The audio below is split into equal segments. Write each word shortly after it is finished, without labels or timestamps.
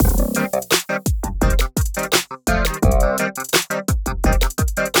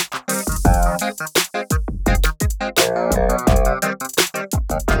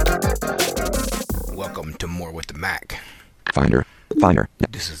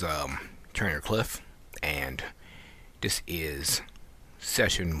is Turner Cliff, and this is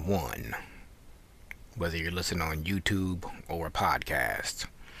session 1. Whether you're listening on YouTube or a podcast,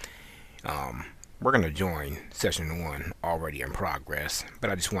 we're going to join session 1 already in progress, but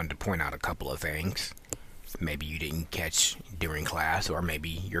I just wanted to point out a couple of things. Maybe you didn't catch during class, or maybe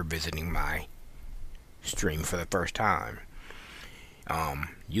you're visiting my stream for the first time.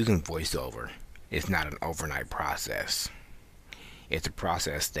 Using voiceover is not an overnight process. It's a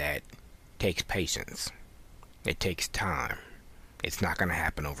process that takes patience. It takes time. It's not going to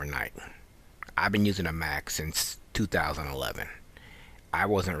happen overnight. I've been using a Mac since 2011. I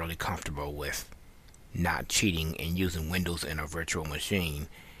wasn't really comfortable with not cheating and using Windows in a virtual machine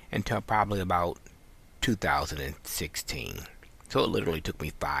until probably about 2016. So it literally took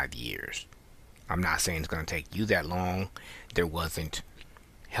me 5 years. I'm not saying it's going to take you that long. There wasn't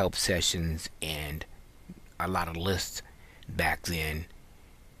help sessions and a lot of lists back then.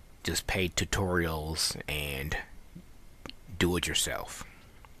 Just paid tutorials and do it yourself.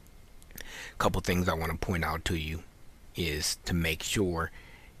 Couple things I want to point out to you is to make sure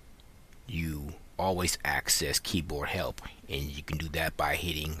you always access keyboard help, and you can do that by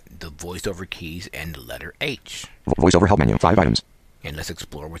hitting the voiceover keys and the letter H. Voiceover help menu, 5 items. And let's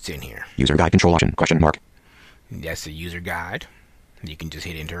explore what's in here. User guide control option, question mark. That's the user guide. You can just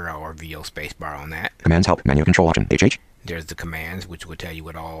hit enter or VO spacebar on that. Commands help menu, control option, HH. There's the commands, which will tell you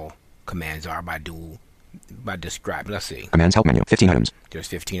what all commands are by describing. Let's see. Commands help menu, 15 items. There's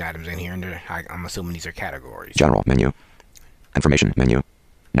 15 items in here, and I'm assuming these are categories. General menu. Information menu.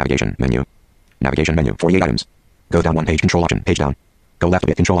 Navigation menu. Navigation menu, 48 items. Go down one page, control option, page down. Go left a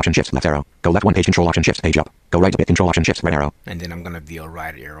bit, control option, shift, left arrow. Go left one page, control option, shift, page up. Go right a bit, control option, shift, right arrow. And then I'm going to VO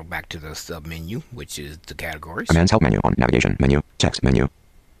right arrow back to the sub menu, which is the categories. Commands help menu on navigation menu, text menu.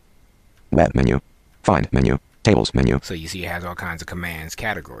 Web menu. Find menu. Tables menu. So you see it has all kinds of commands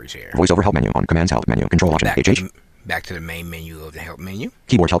categories here. Voiceover help menu on commands help menu, control option, HH. Back to the main menu of the help menu.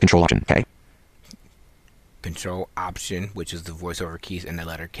 Keyboard help control option, K. Control option, which is the voiceover keys and the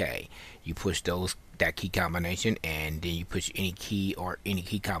letter K. You push that key combination, and then you push any key or any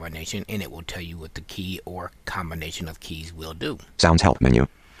key combination, and it will tell you what the key or combination of keys will do. Sounds help menu.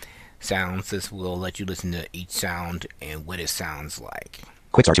 Sounds, this will let you listen to each sound and what it sounds like.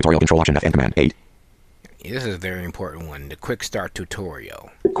 Quick start tutorial control option FN command 8. This is a very important one, the quick start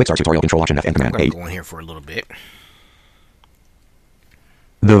tutorial. Quick start tutorial control option FN command 8. I'm going to go in here for a little bit.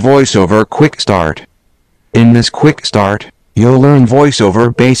 The VoiceOver Quick Start. In this quick start, you'll learn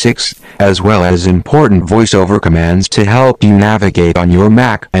VoiceOver basics, as well as important VoiceOver commands to help you navigate on your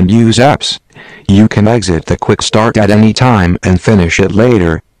Mac and use apps. You can exit the quick start at any time and finish it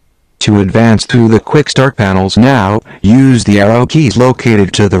later. To advance through the quick start panels now, use the arrow keys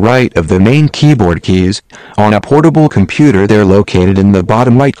located to the right of the main keyboard keys. On a portable computer, they're located in the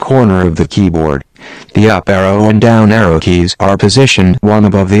bottom right corner of the keyboard. The up arrow and down arrow keys are positioned one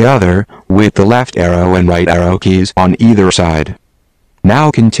above the other, with the left arrow and right arrow keys on either side. Now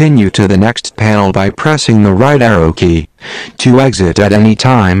continue to the next panel by pressing the right arrow key. To exit at any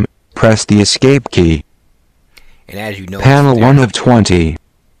time, press the escape key. And as you know, Panel 1 of 20.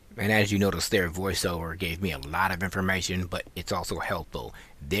 And as you notice there, VoiceOver gave me a lot of information, but it's also helpful,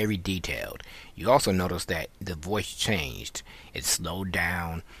 very detailed. You also notice that the voice changed. It slowed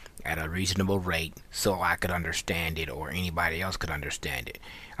down at a reasonable rate so I could understand it, or anybody else could understand it.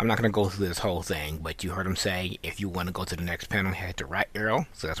 I'm not going to go through this whole thing, but you heard him say if you want to go to the next panel, hit the right arrow.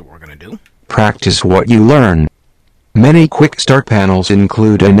 So that's what we're going to do. Practice what you learn. Many quick start panels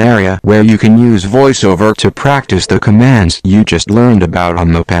include an area where you can use VoiceOver to practice the commands you just learned about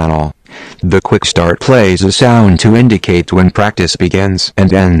on the panel. The quick start plays a sound to indicate when practice begins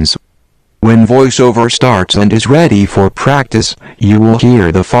and ends. When VoiceOver starts and is ready for practice, you will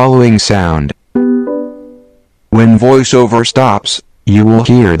hear the following sound. When VoiceOver stops, you will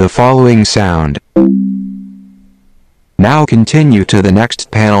hear the following sound. Now continue to the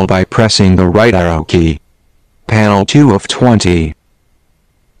next panel by pressing the right arrow key. Panel 2 of 20.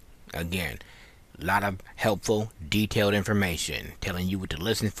 Again, a lot of helpful, detailed information telling you what to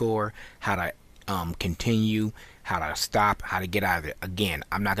listen for, how to continue, how to stop, how to get out of it. Again,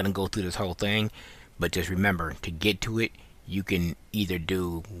 I'm not going to go through this whole thing, but just remember, to get to it, you can either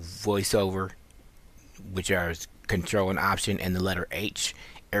do VoiceOver, which is control and option and the letter H,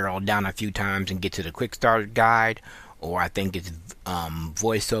 arrow down a few times and get to the quick start guide, or I think it's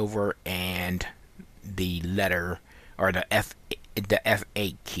VoiceOver and the letter or the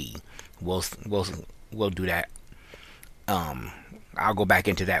F8 key. We'll do that. I'll go back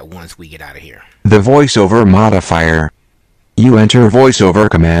into that once we get out of here. The VoiceOver modifier. You enter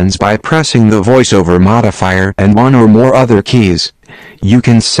VoiceOver commands by pressing the VoiceOver modifier and one or more other keys. You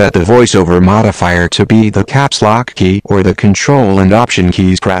can set the voiceover modifier to be the caps lock key or the control and option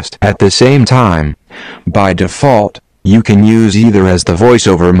keys pressed at the same time. By default, you can use either as the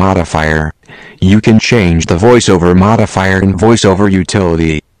voiceover modifier. You can change the voiceover modifier in voiceover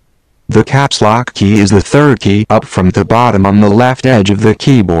utility. The caps lock key is the third key up from the bottom on the left edge of the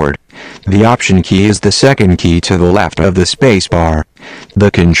keyboard. The option key is the second key to the left of the spacebar.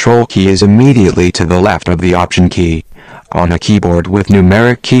 The control key is immediately to the left of the option key. On a keyboard with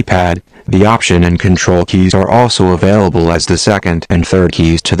numeric keypad, the option and control keys are also available as the second and third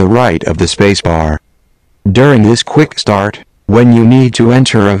keys to the right of the spacebar. During this quick start, when you need to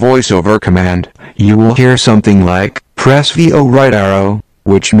enter a voiceover command, you will hear something like, press VO right arrow,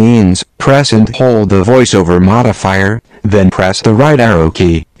 which means press and hold the voiceover modifier, then press the right arrow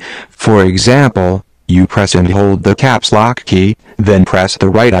key. For example, you press and hold the caps lock key, then press the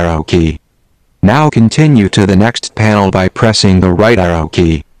right arrow key. Now continue to the next panel by pressing the right arrow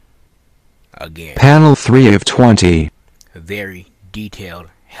key. Again, Panel 3 of 20. very detailed,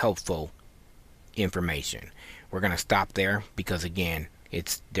 helpful information. We're going to stop there because, again,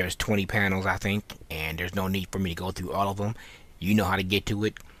 there's 20 panels, I think, and there's no need for me to go through all of them. You know how to get to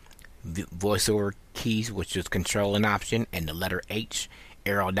it. The voiceover keys, which is control and option, and the letter H.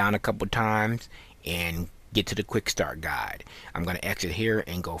 Arrow down a couple times and get to the quick start guide. I'm going to exit here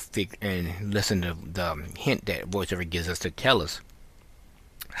and go and listen to the hint that voiceover gives us to tell us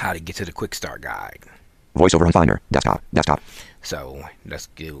how to get to the quick start guide. Voiceover on Finder. Desktop. So let's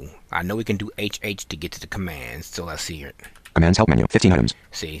do, I know we can do HH to get to the commands, so let's see it. Commands help menu. 15 items.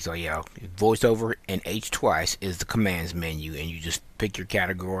 See, so yeah, voiceover and H twice is the commands menu, and you just pick your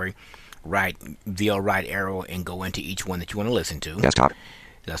category, right arrow, and go into each one that you want to listen to. Desktop.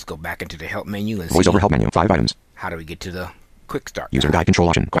 Let's go back into the help menu and Voiceover see help menu. 5 items. how do we get to the quick start User guide control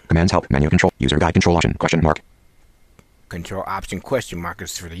option. Commands help menu control. User guide control option. Question mark. Control option question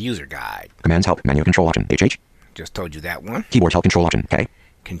markers for the user guide. Commands help menu control option. HH. Just told you that one. Keyboard help control option. K.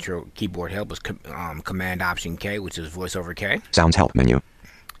 Control keyboard help is command option K, which is voiceover K. Sounds help menu.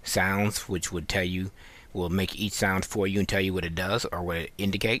 Sounds, which will make each sound for you and tell you what it does or what it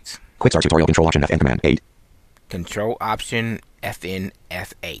indicates. Quick start tutorial control option FN command 8. Control option FN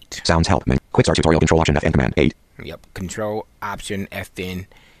F8. Sounds help menu. Quick start tutorial control option FN command 8. Yep, control option FN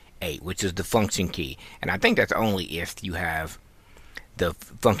 8, which is the function key. And I think that's only if you have the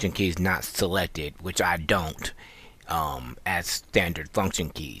function keys not selected, which I don't, as standard function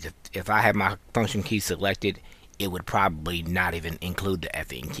keys. If I have my function key selected, it would probably not even include the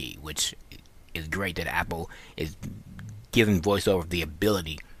FN key, which is great that Apple is giving VoiceOver the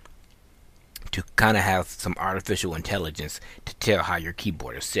ability to kind of have some artificial intelligence to tell how your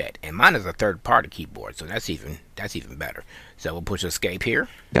keyboard is set. And mine is a third-party keyboard, so that's even better. So we'll push escape here.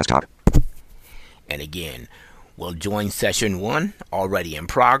 Desktop. And again, we'll join session 1 already in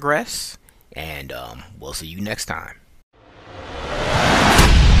progress, and we'll see you next time.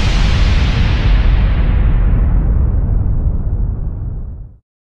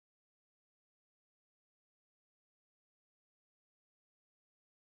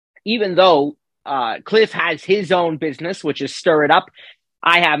 Even though Cliff has his own business, which is Stir It Up,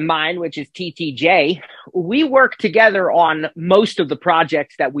 I have mine, which is TTJ. We work together on most of the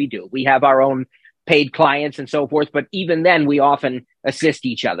projects that we do. We have our own paid clients and so forth, but even then we often assist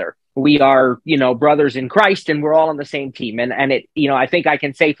each other. We are, brothers in Christ, and we're all on the same team. And it, I think I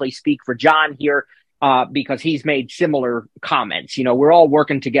can safely speak for John here, because he's made similar comments. We're all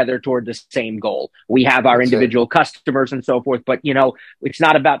working together toward the same goal. We have our individual customers and so forth, but it's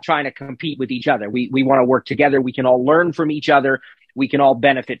not about trying to compete with each other. We want to work together. We can all learn from each other. We can all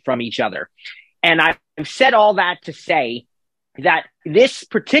benefit from each other. And I've said all that to say that this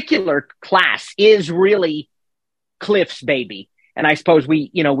particular class is really Cliff's baby. And I suppose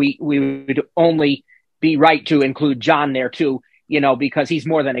we would only be right to include John there too, because he's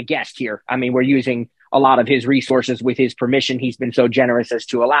more than a guest here. I mean, we're using a lot of his resources with his permission. He's been so generous as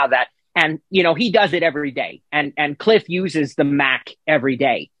to allow that. And, he does it every day. And Cliff uses the Mac every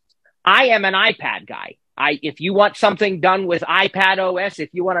day. I am an iPad guy. If you want something done with iPad OS,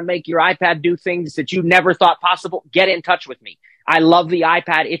 if you want to make your iPad do things that you never thought possible, get in touch with me. I love the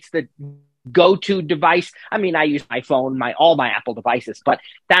iPad. It's the go-to device. I mean, I use my phone, all my Apple devices, but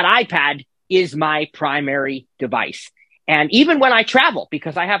that iPad is my primary device. And even when I travel,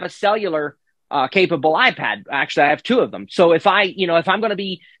 because I have a cellular capable iPad, actually I have 2 of them. So if I'm going to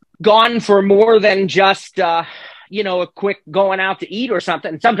be gone for more than just, a quick going out to eat or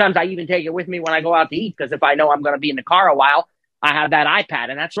something, and sometimes I even take it with me when I go out to eat, because if I know I'm going to be in the car a while, I have that iPad,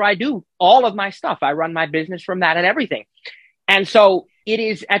 and that's where I do all of my stuff. I run my business from that and everything. And so it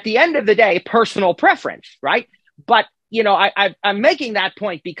is, at the end of the day, personal preference, right? But I'm making that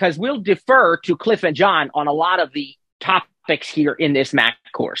point because we'll defer to Cliff and John on a lot of the topics here in this Mac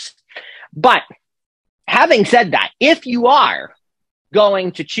course. But having said that, if you are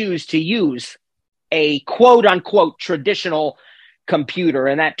going to choose to use a quote unquote traditional computer,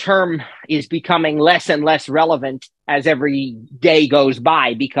 and that term is becoming less and less relevant as every day goes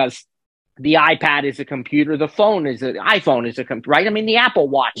by because the iPad is a computer, the iPhone is a computer, right? I mean, the Apple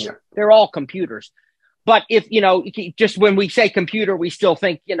Watch, they're all computers. But if, just when we say computer, we still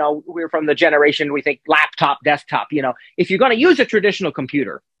think, we're from the generation, we think laptop, desktop, if you're going to use a traditional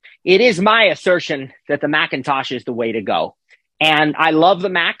computer, it is my assertion that the Macintosh is the way to go. And I love the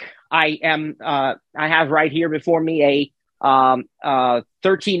Mac. I have right here before me a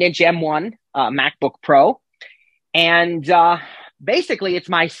 13-inch M1 MacBook Pro. And basically, it's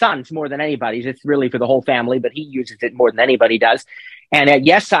my son's more than anybody's. It's really for the whole family, but he uses it more than anybody does. And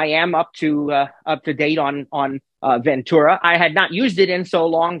yes, I am up to date on Ventura. I had not used it in so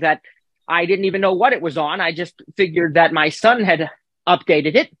long that I didn't even know what it was on. I just figured that my son had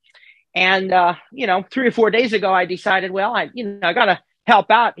updated it. And 3 or 4 days ago, I decided, well, I got to help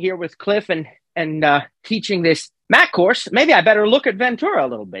out here with Cliff and teaching this Mac course. Maybe I better look at Ventura a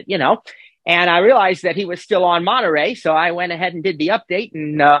little bit, And I realized that he was still on Monterey, so I went ahead and did the update,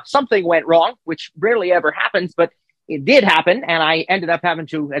 and something went wrong, which rarely ever happens, but it did happen, and I ended up having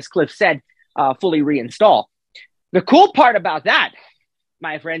to, as Cliff said, fully reinstall. The cool part about that,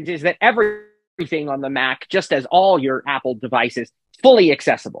 my friends, is that everything on the Mac, just as all your Apple devices, fully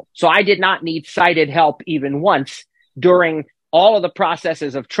accessible. So I did not need sighted help even once during all of the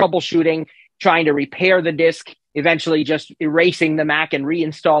processes of troubleshooting, trying to repair the disk, eventually just erasing the Mac and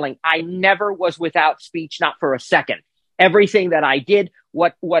reinstalling. I never was without speech, not for a second. Everything that I did,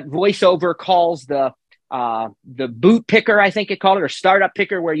 what VoiceOver calls the boot picker, I think it called it, or startup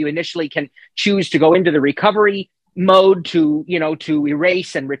picker, where you initially can choose to go into the recovery mode to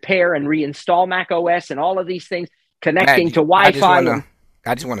erase and repair and reinstall Mac OS and all of these things, connecting to Wi-Fi.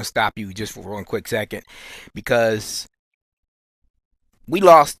 I just want to stop you just for one quick second, because we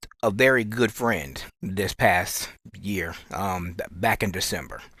lost a very good friend this past year, back in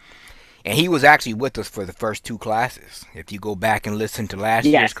December. And he was actually with us for the first 2 classes. If you go back and listen to last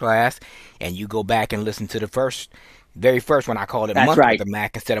year's class, and you go back and listen to the very first one, I called it Month with the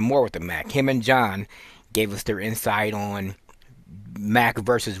Mac instead of More with the Mac. Him and John gave us their insight on Mac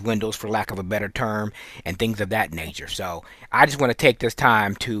versus Windows, for lack of a better term, and things of that nature. So I just want to take this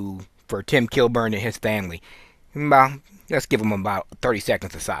time for Tim Kilburn and his family. Let's give him about 30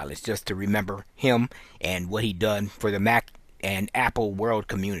 seconds of silence just to remember him and what he done for the Mac and Apple world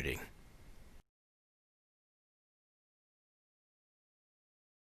community.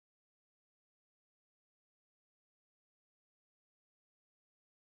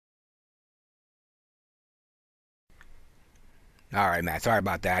 All right, Matt. Sorry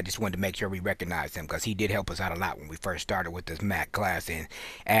about that. I just wanted to make sure we recognized him because he did help us out a lot when we first started with this Mac class,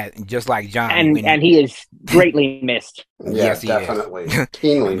 and just like John, and he is greatly missed. Yes, definitely,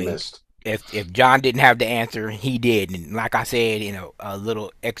 keenly missed. If John didn't have the answer, he did, and like I said in a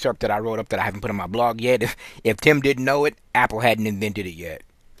little excerpt that I wrote up that I haven't put on my blog yet, if Tim didn't know it, Apple hadn't invented it yet.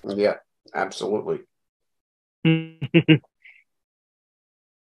 Yeah, absolutely.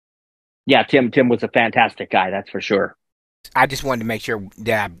 Yeah, Tim was a fantastic guy, that's for sure. I just wanted to make sure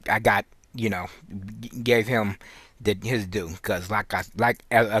that I got, gave him his due, because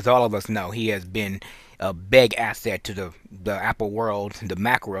as all of us know, he has been a big asset to the Apple world, the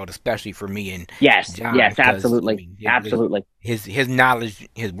Mac world, especially for me and John. Yes, absolutely, absolutely. His knowledge,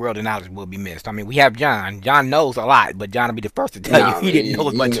 his world of knowledge will be missed. I mean, we have John. John knows a lot, but John will be the first to tell you he didn't know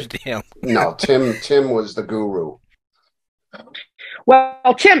as much as him. No, Tim was the guru.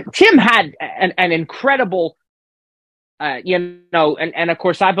 Well, Tim had an incredible. And of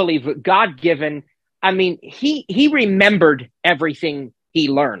course, I believe God-given. I mean, he remembered everything he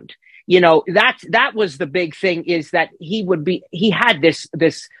learned. That was the big thing, is that he had this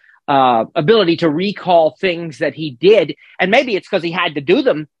ability to recall things that he did, and maybe it's because he had to do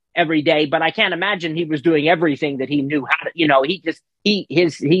them every day. But I can't imagine he was doing everything that he knew how to.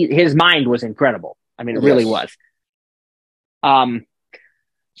 His mind was incredible. I mean, it really was.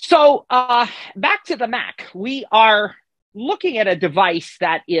 So back to the Mac, we are looking at a device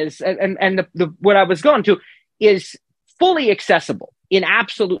that is, and what I was going to is fully accessible in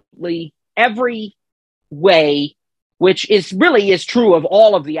absolutely every way, which is true of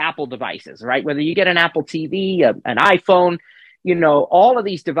all of the Apple devices, right? Whether you get an Apple TV, an iPhone, all of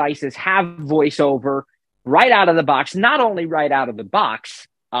these devices have VoiceOver right out of the box. Not only right out of the box,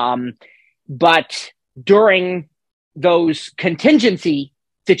 but during those contingency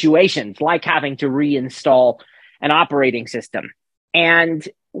situations, like having to reinstall an operating system. And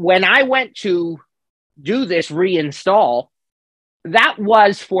when I went to do this reinstall, that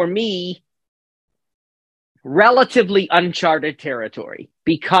was for me relatively uncharted territory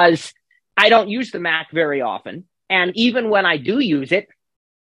because I don't use the Mac very often. And even when I do use it,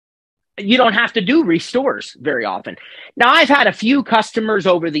 you don't have to do restores very often. Now, I've had a few customers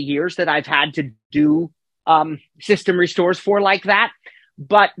over the years that I've had to do system restores for like that.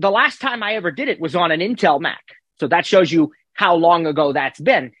 But the last time I ever did it was on an Intel Mac. So that shows you how long ago that's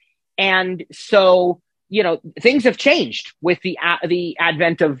been. And so, you know, things have changed with the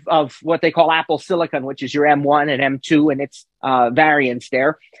advent of what they call Apple Silicon, which is your M1 and M2 and its variants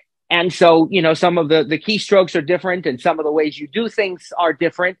there. And so, you know, some of the keystrokes are different and some of the ways you do things are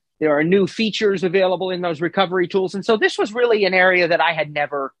different. There are new features available in those recovery tools. And so this was really an area that I had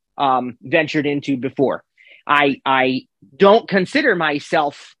never ventured into before. I don't consider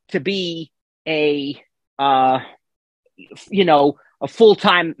myself to be a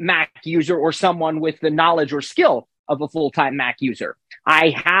full-time Mac user or someone with the knowledge or skill of a full-time Mac user.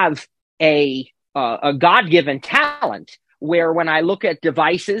 I have a God-given talent where when I look at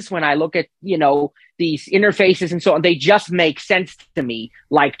devices, when I look at, you know, these interfaces and so on, they just make sense to me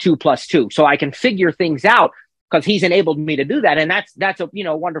like 2 + 2. So I can figure things out because he's enabled me to do that. And that's a, you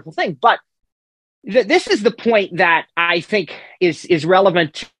know, wonderful thing. But this is the point that I think is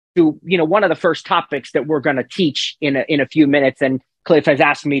relevant to, you know, one of the first topics that we're going to teach in a few minutes. And Cliff has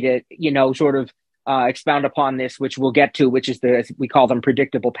asked me to, you know, sort of expound upon this, which we'll get to, which is we call them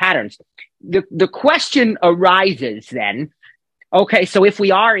predictable patterns. The question arises then, okay, so if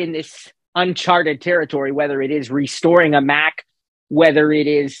we are in this uncharted territory, whether it is restoring a Mac, whether it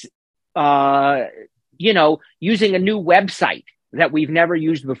is, you know, using a new website that we've never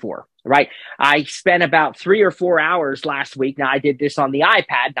used before, right? I spent about 3 or 4 hours last week. Now, I did this on the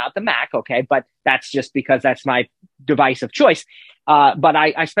iPad, not the Mac, okay? But that's just because that's my device of choice. But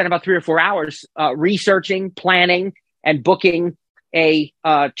I spent about 3 or 4 hours researching, planning, and booking a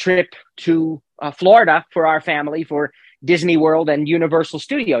trip to Florida for our family for Disney World and Universal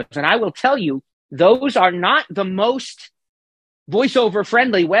Studios. And I will tell you, those are not the most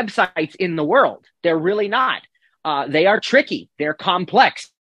voiceover-friendly websites in the world. They're really not. They are tricky. They're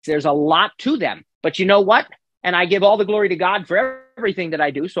complex. There's a lot to them. But you know what? And I give all the glory to God for everything that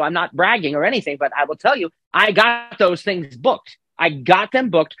I do, so I'm not bragging or anything, but I will tell you, I got those things booked. I got them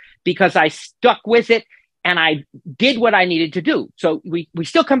booked because I stuck with it and I did what I needed to do. So we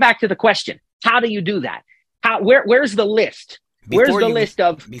still come back to the question, how do you do that? Where's the list?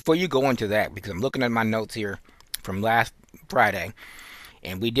 Before you go into that, because I'm looking at my notes here from last Friday,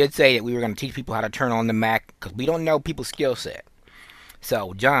 and we did say that we were going to teach people how to turn on the Mac because we don't know people's skill set.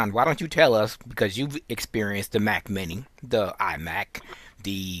 So, John, why don't you tell us, because you've experienced the Mac Mini, the iMac,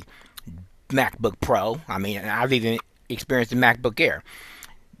 the MacBook Pro. I mean, I've even experienced the MacBook Air.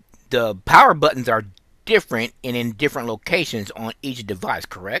 The power buttons are different and in different locations on each device,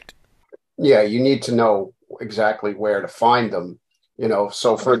 correct? Yeah, you need to know exactly where to find them. You know,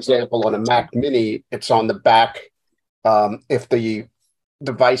 so for example, on a Mac Mini, it's on the back. If the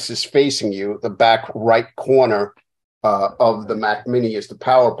device is facing you, the back right corner of the Mac Mini is the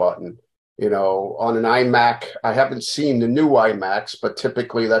power button. You know, on an iMac, I haven't seen the new iMacs, but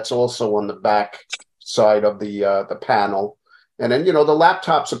typically that's also on the back side of the panel. And then, you know, the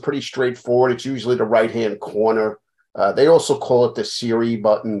laptops are pretty straightforward. It's usually the right-hand corner. They also call it the Siri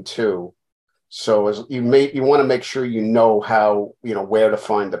button too. So as you want to make sure you know how, you know, where to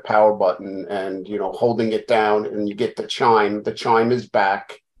find the power button and, you know, holding it down and you get the chime. The chime is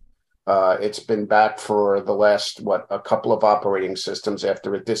back. It's been back for the last, a couple of operating systems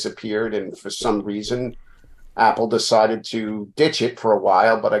after it disappeared. And for some reason, Apple decided to ditch it for a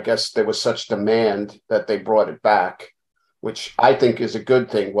while, but I guess there was such demand that they brought it back, which I think is a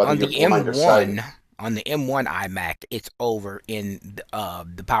good thing. On the M1 iMac, it's over in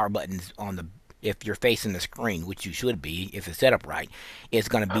the power buttons on the, if you're facing the screen, which you should be if it's set up right, it's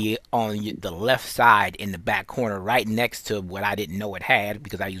going to be on the left side in the back corner, right next to what I didn't know it had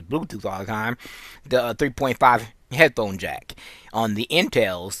because I use Bluetooth all the time, the 3.5 headphone jack. On the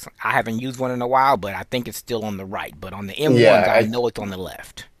Intels, I haven't used one in a while, but I think it's still on the right. But on the M1s, I know it's on the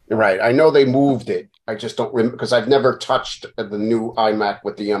left. Right. I know they moved it. I just don't remember because I've never touched the new iMac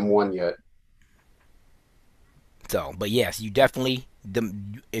with the M1 yet. So, but yes, you definitely,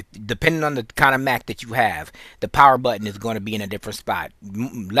 depending on the kind of Mac that you have, the power button is going to be in a different spot.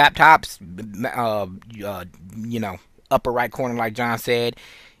 Laptops, you know, upper right corner, like John said.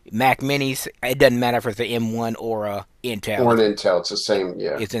 Mac Minis, it doesn't matter if it's an M1 or a Intel. Or an Intel, it's the same,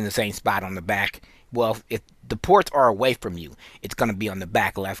 yeah. It's in the same spot on the back. Well, if the ports are away from you, it's going to be on the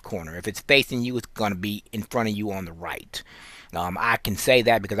back left corner. If it's facing you, it's going to be in front of you on the right. I can say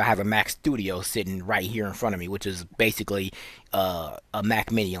that because I have a Mac Studio sitting right here in front of me, which is basically a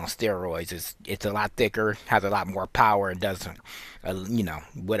Mac Mini on steroids. It's a lot thicker, has a lot more power, and does,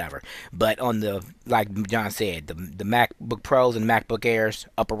 whatever. But on the, like John said, the MacBook Pros and MacBook Airs,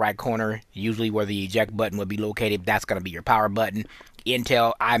 upper right corner, usually where the eject button would be located, that's going to be your power button.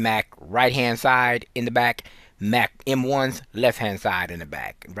 Intel iMac right hand side in the back, Mac M1's left hand side in the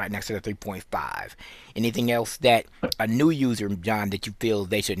back, right next to the 3.5. Anything else that a new user, John, that you feel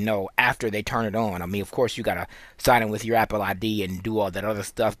they should know after they turn it on? I mean, of course, you gotta sign in with your Apple ID and do all that other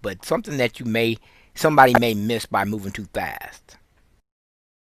stuff, but something that somebody may miss by moving too fast.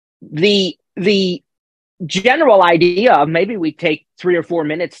 The general idea of, maybe we take 3 or 4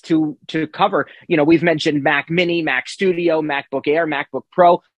 minutes to cover. We've mentioned Mac Mini, Mac Studio, MacBook Air, MacBook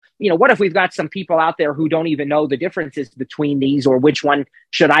Pro. What if we've got some people out there who don't even know the differences between these, or which one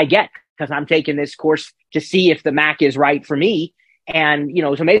should I get? Because I'm taking this course to see if the Mac is right for me. And,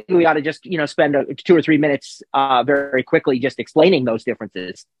 so maybe we ought to just, spend 2 or 3 minutes very quickly just explaining those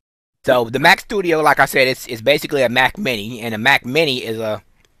differences. So the Mac Studio, like I said, it's basically a Mac Mini, and a Mac Mini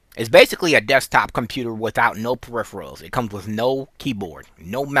is basically a desktop computer without no peripherals. It comes with no keyboard,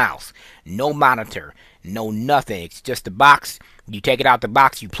 no mouse, no monitor, no nothing. It's just a box. You take it out the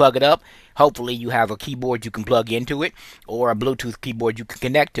box, you plug it up. Hopefully you have a keyboard you can plug into it, or a Bluetooth keyboard you can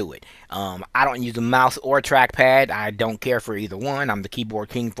connect to it. I don't use a mouse or a trackpad. I don't care for either one. I'm the keyboard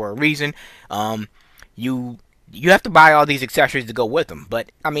king for a reason. You have to buy all these accessories to go with them.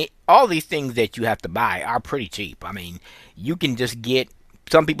 But, I mean, all these things that you have to buy are pretty cheap. I mean, you can just get...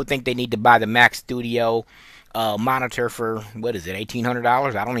 Some people think they need to buy the Mac Studio monitor for, what is it,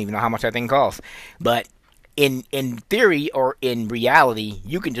 $1,800? I don't even know how much that thing costs. But in theory, or in reality,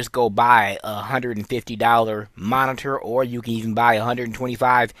 you can just go buy a $150 monitor, or you can even buy a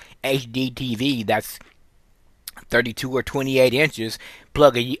 125 HD TV that's 32 or 28 inches,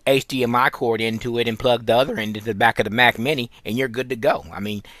 plug a HDMI cord into it, and plug the other end into the back of the Mac Mini, and you're good to go. I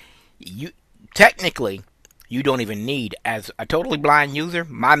mean, technically... You don't even need, as a totally blind user,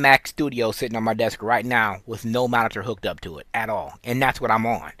 my Mac Studio sitting on my desk right now with no monitor hooked up to it at all, and that's what I'm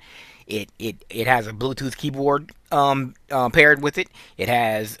on. It has a Bluetooth keyboard paired with it. It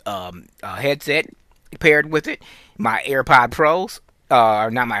has a headset paired with it. My AirPod Pros,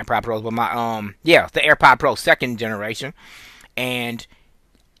 not my AirPod Pros, but my the AirPod Pro 2nd generation, and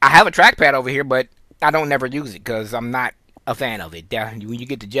I have a trackpad over here, but I don't never use it because I'm not a fan of it. When you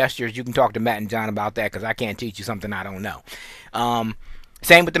get the gestures, you can talk to Matt and John about that, because I can't teach you something I don't know.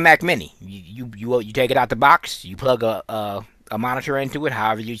 Same with the Mac Mini. You take it out the box, you plug a monitor into it,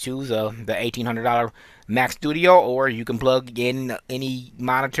 however you choose, the $1,800 Mac Studio, or you can plug in any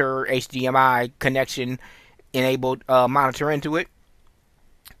monitor HDMI connection enabled monitor into it.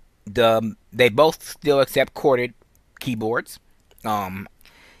 They both still accept corded keyboards.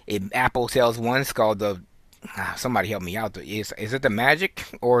 Apple sells one. It's called the somebody help me out. Is it the Magic,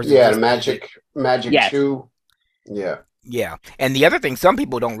 or is it Magic yes. 2? Yeah. Yeah. And the other thing some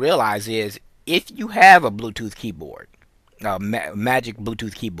people don't realize is, if you have a Bluetooth keyboard, Magic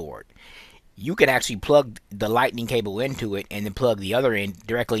Bluetooth keyboard, you can actually plug the lightning cable into it and then plug the other end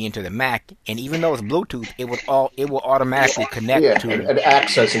directly into the Mac, and even though it's Bluetooth, it will automatically connect to it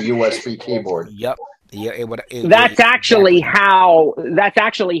acts as a USB keyboard. Yep. Yeah, that's actually how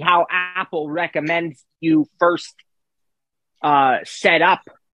Apple recommends you first set up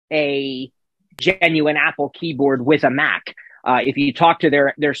a genuine Apple keyboard with a Mac. If you talk to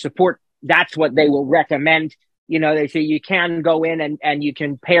their support, that's what they will recommend. They say you can go in and you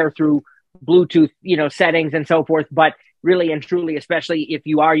can pair through Bluetooth, settings and so forth. But really and truly, especially if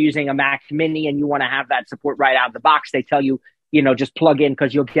you are using a Mac Mini and you want to have that support right out of the box, they tell you, just plug in,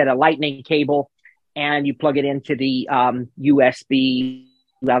 because you'll get a lightning cable. And you plug it into the USB.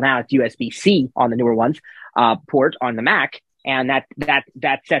 Well, now it's USB-C on the newer ones, port on the Mac, and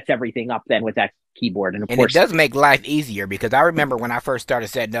that sets everything up then with that keyboard. And of course, it does make life easier, because I remember when I first started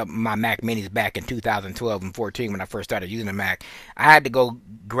setting up my Mac Minis back in 2012 and 14, when I first started using the Mac, I had to go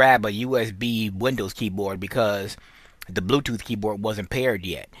grab a USB Windows keyboard because the Bluetooth keyboard wasn't paired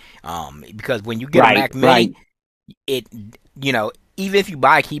yet. Because when you get a Mac Mini, it even if you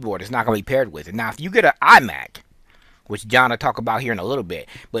buy a keyboard, it's not going to be paired with it. Now, if you get an iMac, which John will talk about here in a little bit,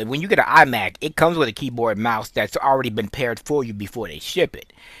 but when you get an iMac, it comes with a keyboard and mouse that's already been paired for you before they ship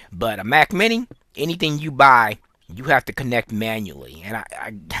it. But a Mac Mini, anything you buy, you have to connect manually.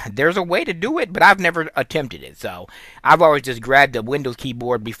 And there's a way to do it, but I've never attempted it. So I've always just grabbed the Windows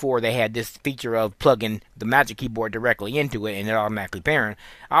keyboard before they had this feature of plugging the Magic Keyboard directly into it and it automatically pairing.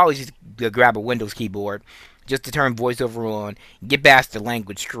 I always just grab a Windows keyboard, just to turn voiceover on, get past the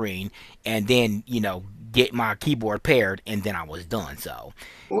language screen, and then get my keyboard paired, and then I was done. So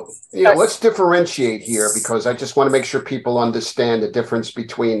Yeah, let's differentiate here because I just want to make sure people understand the difference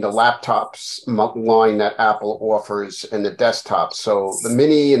between the laptops line that Apple offers and the desktops. So the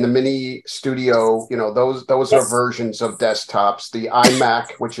Mini and the Mini Studio, those are versions of desktops. The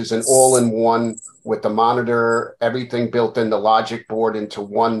iMac, which is an all-in-one with the monitor, everything built in, the logic board into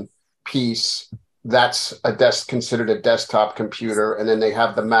one piece. That's considered a desktop computer. And then they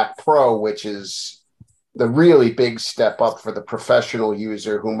have the Mac Pro, which is the really big step up for the professional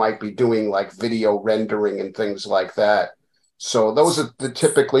user who might be doing like video rendering and things like that. So those are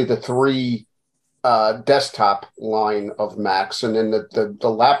typically the three desktop line of Macs. And then the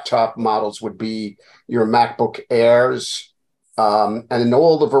laptop models would be your MacBook Airs, and then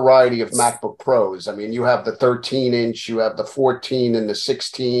all the variety of MacBook Pros. I mean, you have the 13-inch, you have the 14 and the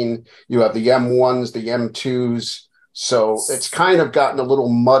 16, you have the M1s, the M2s. So it's kind of gotten a little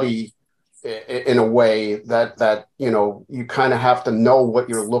muddy in a way that you kind of have to know what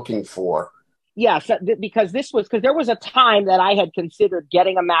you're looking for. Yes, because there was a time that I had considered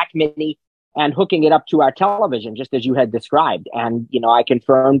getting a Mac Mini and hooking it up to our television, just as you had described. And, I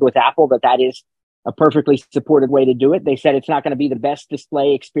confirmed with Apple that is a perfectly supported way to do it. They said it's not going to be the best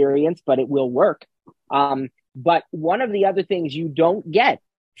display experience, but it will work. But one of the other things you don't get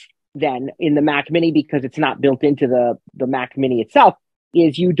then in the Mac Mini, because it's not built into the Mac Mini itself,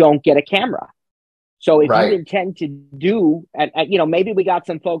 is you don't get a camera. So if you intend to do, maybe we got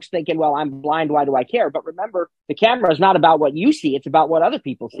some folks thinking, well, I'm blind, why do I care? But remember, the camera is not about what you see, it's about what other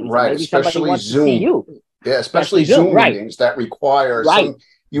people see. Right, so maybe especially Zoom. To see you. Yeah, especially Zoom meetings that require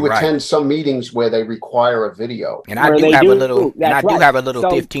you attend some meetings where they require a video. And I do have a little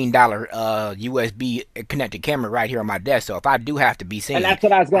 $15 USB connected camera right here on my desk. So if I do have to be seen, and that's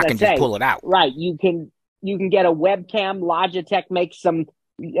what I was going to say. Just pull it out. Right, you can get a webcam. Logitech makes some,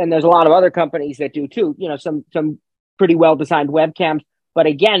 and there's a lot of other companies that do too, some pretty well-designed webcams. But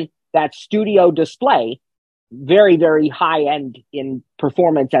again, that studio display, very, very high end in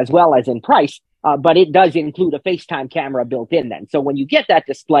performance as well as in price. But it does include a FaceTime camera built in then. So when you get that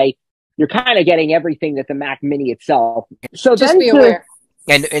display, you're kind of getting everything that the Mac Mini itself. So just be aware.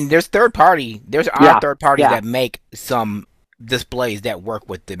 And there's third party that make some displays that work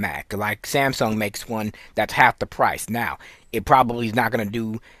with the Mac. Like Samsung makes one that's half the price. Now, it probably is not going to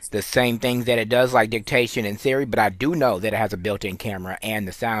do the same things that it does, like dictation and Siri, but I do know that it has a built-in camera and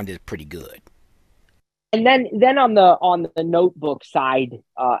the sound is pretty good. And then on the notebook side,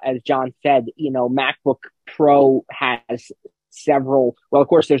 as John said, MacBook Pro has several. Well, of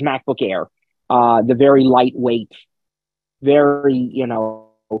course, there's MacBook Air, the very lightweight, very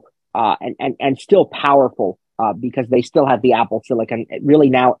and still powerful because they still have the Apple Silicon. Really,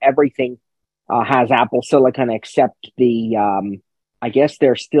 now everything has Apple Silicon except the. I guess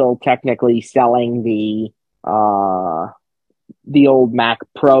they're still technically selling the old Mac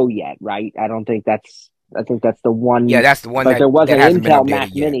Pro yet, right? I think that's the one. Yeah, that's the one. But there was an Intel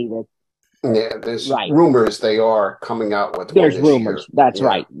Mac Mini that. Yeah, there's rumors they are coming out with. There's rumors. Year.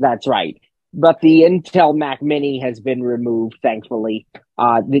 That's right. But the Intel Mac Mini has been removed, thankfully.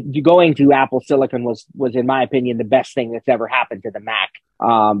 Going to Apple Silicon was, in my opinion, the best thing that's ever happened to the Mac.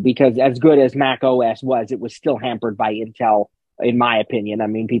 Because as good as Mac OS was, it was still hampered by Intel, in my opinion. I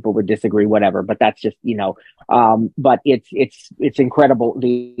mean, people would disagree, whatever, but that's just, but it's incredible.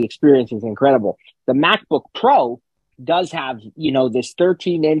 The experience is incredible. The MacBook Pro does have, this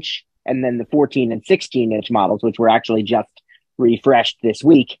 13-inch and then the 14 and 16-inch models, which were actually just refreshed this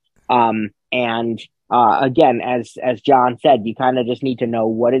week. Again, as John said, you kind of just need to know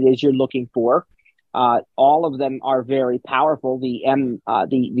what it is you're looking for. All of them are very powerful. The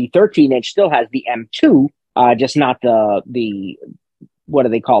 13-inch still has the M2, just not the what do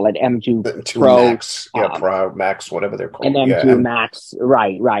they call it? M2 Pro Max, Pro Max, whatever they're called. And M2 Max,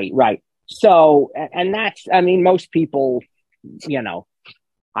 right. So, and that's, I mean, most people,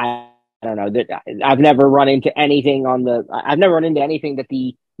 I don't know that I've never run into anything that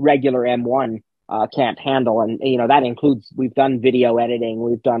the regular M1 can't handle, and that includes, we've done video editing,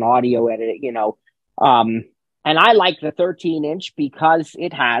 we've done audio editing, and I like the 13-inch because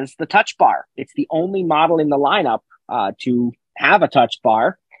it has the touch bar. It's the only model in the lineup to have a touch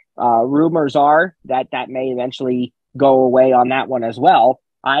bar. Rumors are that may eventually go away on that one as well.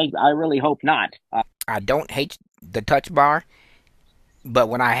 I really hope not. I don't hate the touch bar, but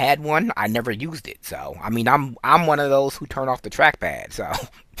when I had one, I never used it. So, I mean, I'm one of those who turn off the trackpad. So.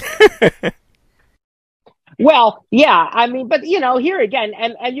 Well, yeah, I mean, but here again,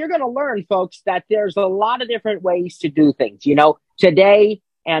 and you're going to learn, folks, that there's a lot of different ways to do things. Today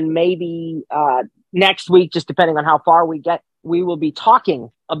and maybe next week, just depending on how far we get, we will be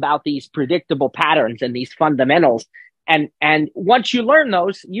talking about these predictable patterns and these fundamentals. And once you learn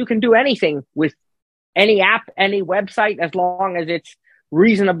those, you can do anything with any app, any website, as long as it's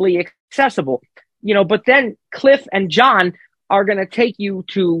reasonably accessible. But then Cliff and John are going to take you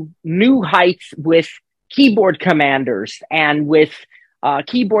to new heights with keyboard commanders and with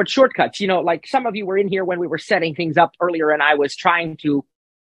keyboard shortcuts. Like some of you were in here when we were setting things up earlier, and I was trying to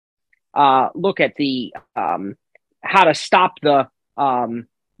look at the how to stop the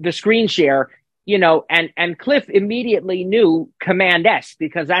screen share, and Cliff immediately knew Command S,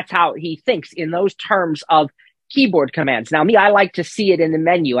 because that's how he thinks in those terms of keyboard commands. Now, me, I like to see it in the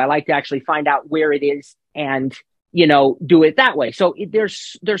menu. I like to actually find out where it is and, do it that way. So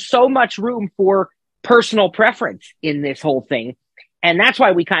there's so much room for personal preference in this whole thing. And that's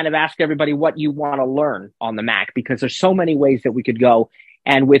why we kind of ask everybody what you want to learn on the Mac, because there's so many ways that we could go.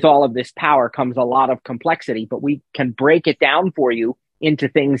 And with all of this power comes a lot of complexity, but we can break it down for you into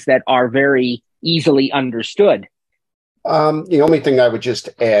things that are very easily understood. The only thing I would just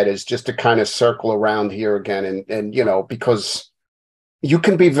add is just to kind of circle around here again. And because you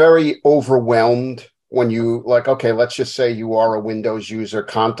can be very overwhelmed when you okay, let's just say you are a Windows user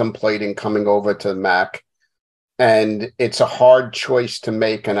contemplating coming over to Mac, and it's a hard choice to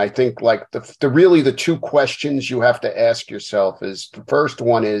make. And I think the two questions you have to ask yourself is, the first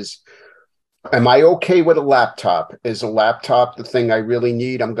one is, am I okay with a laptop? Is a laptop the thing I really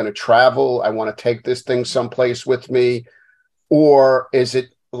need? I'm going to travel. I want to take this thing someplace with me. Or is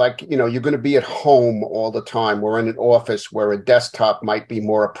it you're going to be at home all the time, or in an office where a desktop might be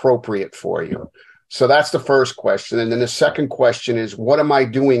more appropriate for you? So that's the first question. And then the second question is, what am I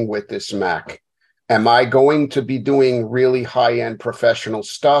doing with this Mac? Am I going to be doing really high-end professional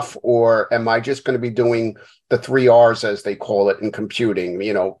stuff, or am I just going to be doing the 3 R's, as they call it in computing,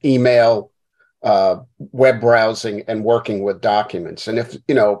 email, web browsing, and working with documents? And if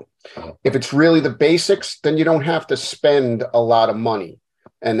it's really the basics, then you don't have to spend a lot of money.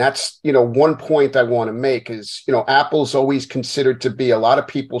 And that's, one point I want to make is, Apple's always considered to be, a lot of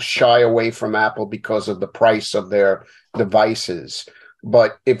people shy away from Apple because of the price of their devices.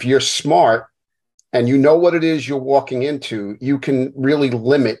 But if you're smart and you know what it is you're walking into, you can really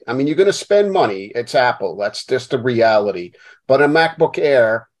limit. I mean, you're going to spend money. It's Apple. That's just the reality. But a MacBook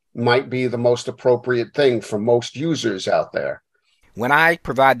Air might be the most appropriate thing for most users out there. When I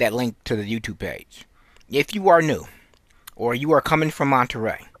provide that link to the YouTube page, if you are new or you are coming from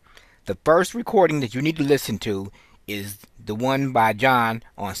Monterey, the first recording that you need to listen to is the one by John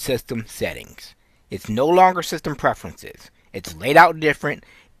on system settings. It's no longer system preferences. It's laid out different.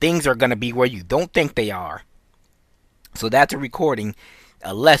 Things are going to be where you don't think they are. So that's a recording,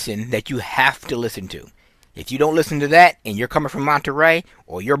 a lesson that you have to listen to. If you don't listen to that and you're coming from Monterey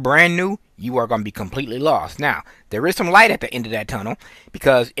or you're brand new, you are going to be completely lost. Now, there is some light at the end of that tunnel,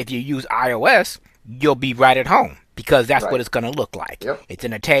 because if you use iOS, you'll be right at home, because that's what it's going to look like. Yep. It's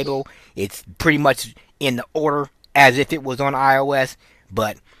in a table. It's pretty much in the order as if it was on iOS.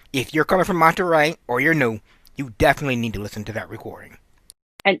 But if you're coming from Monterey or you're new, you definitely need to listen to that recording.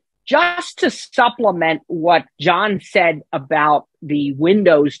 And just to supplement what John said about the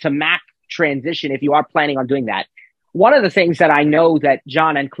Windows to Mac transition, if you are planning on doing that, one of the things that I know that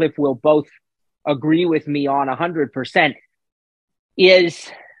John and Cliff will both agree with me on 100%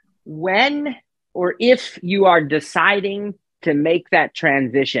 is, when or if you are deciding to make that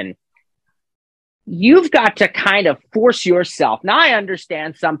transition, you've got to kind of force yourself. Now, I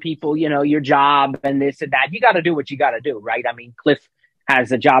understand some people, your job and this and that, you got to do what you got to do, right? I mean, Cliff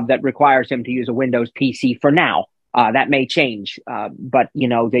has a job that requires him to use a Windows PC for now. That may change, but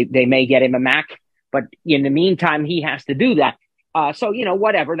they may get him a Mac. But in the meantime, he has to do that. So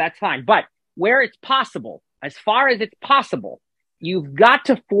whatever, that's fine. But where it's possible, as far as it's possible, you've got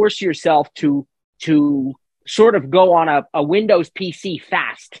to force yourself to sort of go on a Windows PC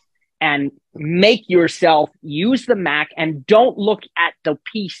fast and make yourself use the Mac, and don't look at the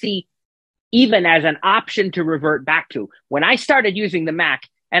PC even as an option to revert back to. When I started using the Mac,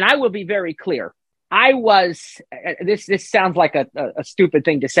 and I will be very clear, I was, this sounds like a stupid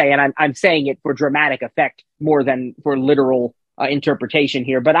thing to say, and I'm saying it for dramatic effect more than for literal interpretation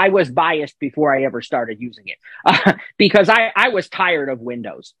here, but I was biased before I ever started using it because I was tired of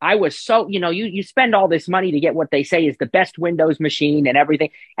Windows. I was so, you spend all this money to get what they say is the best Windows machine and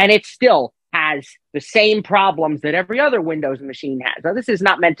everything, and it still has the same problems that every other Windows machine has. Now, this is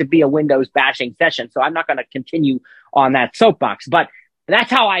not meant to be a Windows bashing session, so I'm not going to continue on that soapbox, but that's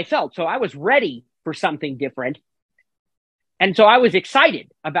how I felt. So I was ready for something different. And so I was excited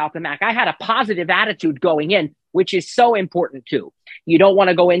about the Mac. I had a positive attitude going in, which is so important too. You don't want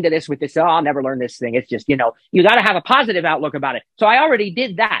to go into this with this, oh, I'll never learn this thing. It's just, you got to have a positive outlook about it. So I already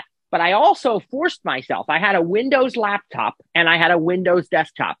did that. But I also forced myself. I had a Windows laptop and I had a Windows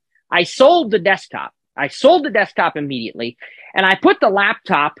desktop. I sold the desktop. I sold the desktop immediately. And I put the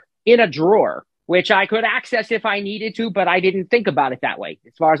laptop in a drawer, which I could access if I needed to, but I didn't think about it that way.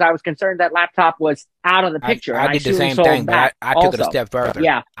 As far as I was concerned, that laptop was out of the picture. I did the same thing, but I took it a step further.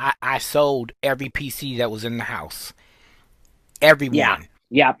 Yeah. I sold every PC that was in the house. Everyone.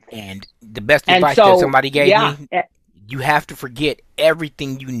 Yeah. And the best advice that somebody gave me, you have to forget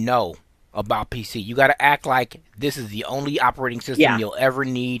everything you know about PC. You got to act like this is the only operating system you'll ever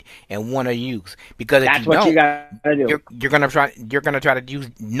need and want to use. Because if you don't, you're gonna try to use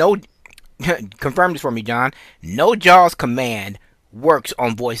confirm this for me, John. No JAWS command works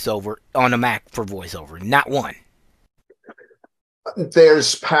on VoiceOver on a Mac for VoiceOver. Not one.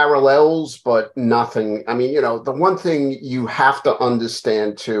 There's parallels, but nothing. I mean, the one thing you have to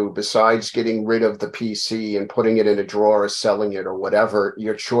understand too, besides getting rid of the PC and putting it in a drawer or selling it or whatever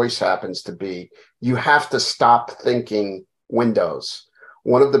your choice happens to be, you have to stop thinking Windows.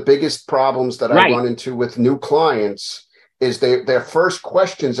 One of the biggest problems that I run into with new clients is their first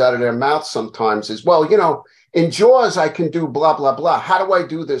questions out of their mouth sometimes is, well, in JAWS, I can do blah, blah, blah. How do I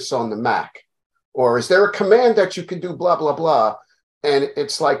do this on the Mac? Or is there a command that you can do blah, blah, blah? And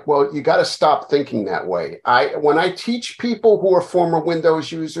it's like, well, you got to stop thinking that way. When I teach people who are former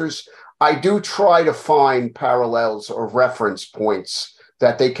Windows users, I do try to find parallels or reference points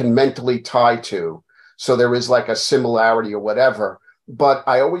that they can mentally tie to. So there is like a similarity or whatever. But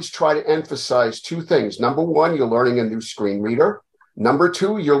I always try to emphasize two things. Number one, you're learning a new screen reader. Number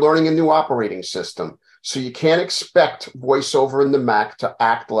two, you're learning a new operating system. So you can't expect VoiceOver in the Mac to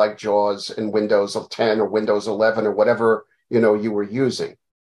act like JAWS in Windows 10 or Windows 11 or whatever you were using.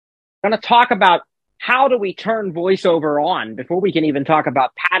 I'm going to talk about how do we turn VoiceOver on. Before we can even talk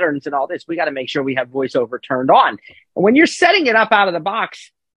about patterns and all this, we got to make sure we have VoiceOver turned on. And when you're setting it up out of the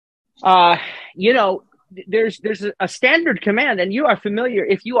box, there's a standard command, and you are familiar.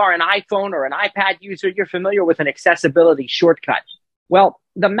 If you are an iPhone or an iPad user, you're familiar with an accessibility shortcut. Well,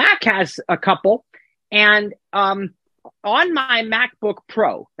 the Mac has a couple, and on my MacBook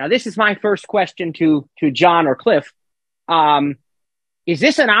Pro, now this is my first question to John or Cliff. Is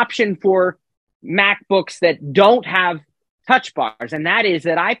this an option for MacBooks that don't have touch bars? And that is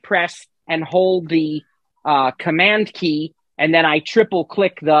that I press and hold the command key, and then I triple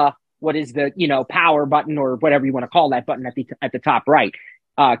click the power button or whatever you want to call that button at the top right.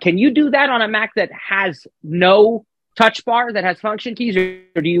 Can you do that on a Mac that has no touch bar, that has function keys,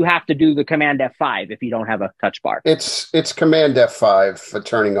 or do you have to do the command F5 if you don't have a touch bar? It's command F5 for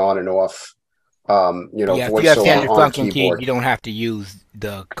turning on and off. If you have standard function keys, you don't have to use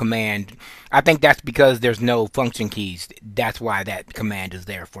the command. I think that's because there's no function keys. That's why that command is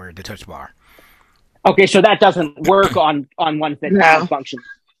there for the touch bar. Okay, so that doesn't work on ones that have function.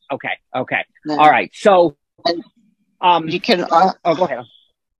 Okay. No. All right. So you can. Go ahead.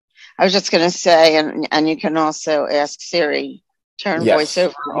 I was just going to say, and you can also ask Siri, turn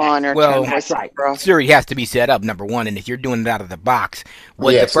VoiceOver on or turn VoiceOver off. Siri has to be set up, number one, and if you're doing it out of the box,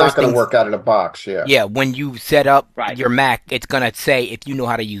 it's not going to work out of the box. Yeah, when you set up your Mac, it's going to say if you know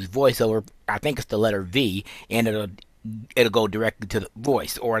how to use VoiceOver. I think it's the letter V, and it'll go directly to the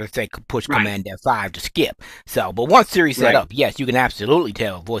voice, or it'll say push command F5 to skip. So, but once Siri's set up, yes, you can absolutely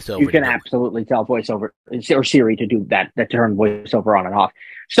tell VoiceOver. You can absolutely tell VoiceOver or Siri to do that turn VoiceOver on and off.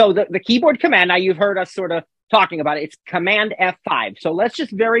 So the keyboard command, now you've heard us sort of talking about it. It's command F5. So let's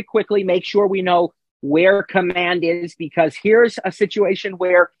just very quickly make sure we know where command is, because here's a situation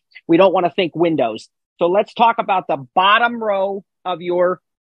where we don't want to think Windows. So let's talk about the bottom row of your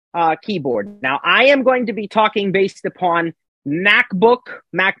keyboard. Now, I am going to be talking based upon MacBook,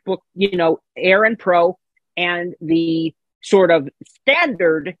 Air and Pro, and the sort of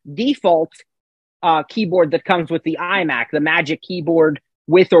standard default keyboard that comes with the iMac, the Magic Keyboard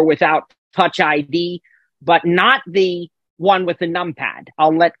with or without Touch ID, but not the one with the numpad.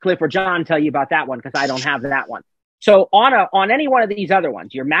 I'll let Cliff or John tell you about that one because I don't have that one. So on any one of these other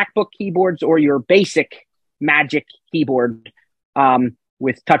ones, your MacBook keyboards or your basic Magic Keyboard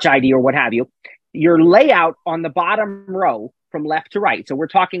with Touch ID or what have you, your layout on the bottom row from left to right. So we're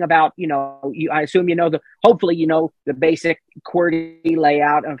talking about, I assume hopefully the basic QWERTY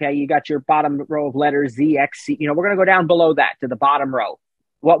layout. Okay, you got your bottom row of letters, Z, X, C. We're going to go down below that to the bottom row.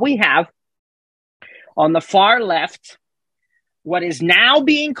 What we have on the far left, what is now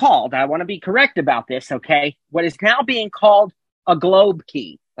being called, I want to be correct about this, okay? What is now being called a globe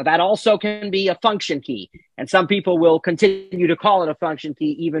key. That also can be a function key. And some people will continue to call it a function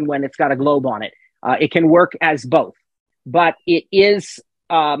key even when it's got a globe on it. It can work as both, but it is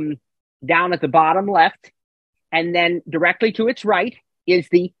down at the bottom left. And then directly to its right is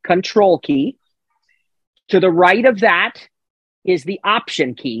the control key. To the right of that is the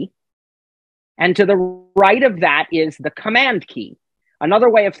option key. And to the right of that is the command key. Another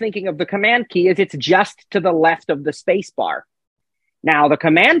way of thinking of the command key is it's just to the left of the space bar. Now, the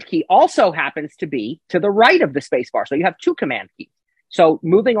command key also happens to be to the right of the space bar. So you have two command keys. So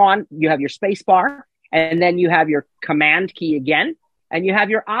moving on, you have your space bar, and then you have your command key again, and you have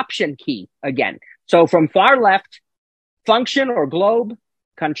your option key again. So from far left, function or globe,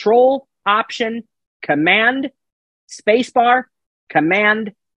 control, option, command, space bar,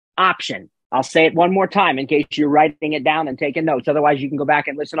 command, option. I'll say it one more time in case you're writing it down and taking notes. Otherwise, you can go back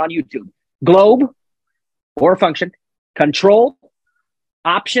and listen on YouTube. Globe or function, control,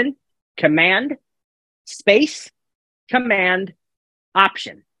 option, command, space, command,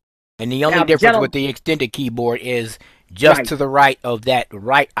 option. And the only difference with the extended keyboard is just to the right of that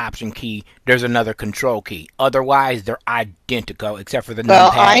right option key, there's another control key. Otherwise, they're identical except for the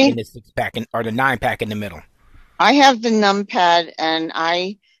numpad in the 6-pack or the 9-pack in the middle. I have the numpad, and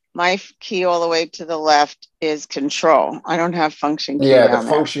my key all the way to the left is control. I don't have function key. Yeah, the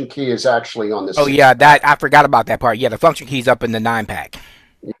function key is actually on this. Oh, yeah, that I forgot about that part. Yeah, the function key's up in the 9-pack.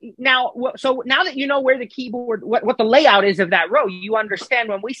 Now, so now that you know where the keyboard, what the layout is of that row, you understand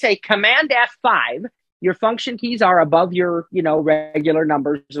when we say Command F5, your function keys are above your, regular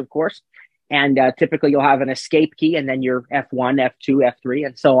numbers, of course. And typically you'll have an escape key and then your F1, F2, F3,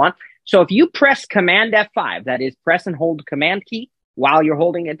 and so on. So if you press Command F5, that is press and hold Command key, while you're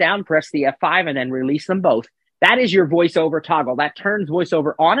holding it down, press the F5 and then release them both. That is your voiceover toggle. That turns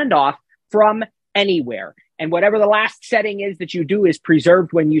voiceover on and off from anywhere. And whatever the last setting is that you do is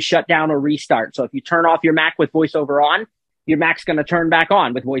preserved when you shut down or restart. So if you turn off your Mac with voiceover on, your Mac's going to turn back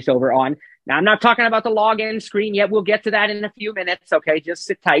on with voiceover on. Now, I'm not talking about the login screen yet. We'll get to that in a few minutes. Okay, just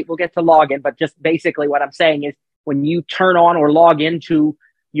sit tight. We'll get to login. But just basically what I'm saying is when you turn on or log into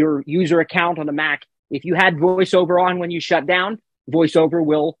your user account on the Mac, if you had voiceover on when you shut down, voiceover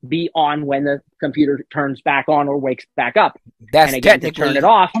will be on when the computer turns back on or wakes back up. That's and again, to turn it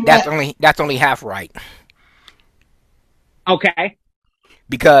off. That's only half right. Okay.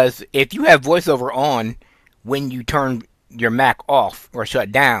 Because if you have voiceover on when you turn your Mac off or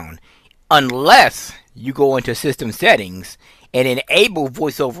shut down, unless you go into system settings and enable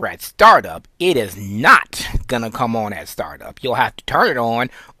voiceover at startup, it is not going to come on at startup. You'll have to turn it on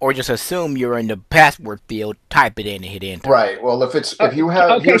or just assume you're in the password field, type it in and hit enter. Right. Well, if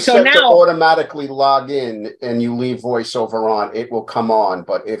you're set to automatically log in and you leave voiceover on, it will come on.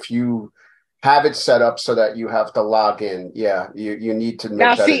 But if you have it set up so that you have to log in, you need to make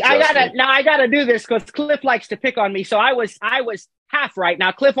that adjustment. I gotta do this because Cliff likes to pick on me. So I was half right.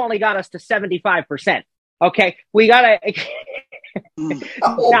 Now Cliff only got us to 75%. Okay, we gotta.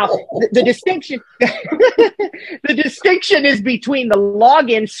 Now the distinction, the distinction is between the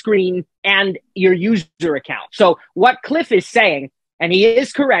login screen and your user account. So what Cliff is saying, and he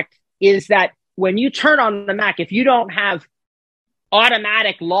is correct, is that when you turn on the Mac, if you don't have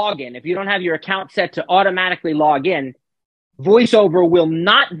automatic login, if you don't have your account set to automatically log in, voiceover will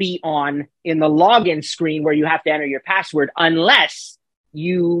not be on in the login screen where you have to enter your password unless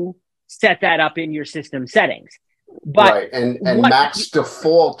you set that up in your system settings. But right, and Macs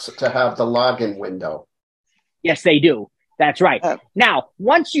default to have the login window. Yes, they do. That's right. Now,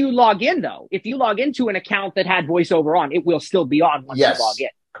 once you log in, though, if you log into an account that had voiceover on, it will still be on once you log in.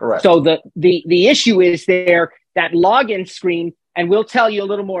 Correct. So the issue is there, that login screen, and we'll tell you a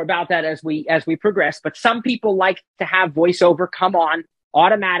little more about that as we progress. But some people like to have voiceover come on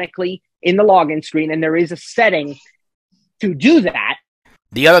automatically in the login screen, and there is a setting to do that.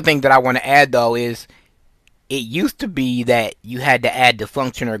 The other thing that I want to add, though, is it used to be that you had to add the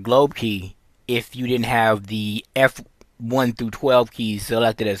function or globe key if you didn't have the F1 through 12 keys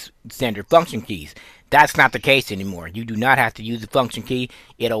selected as standard function keys. That's not the case anymore. You do not have to use the function key.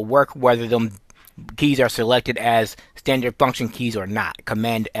 It'll work whether them keys are selected as standard function keys or not.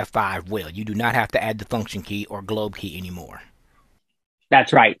 Command F5 will. You do not have to add the function key or globe key anymore.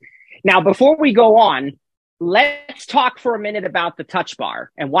 That's right. Now, before we go on, let's talk for a minute about the touch bar.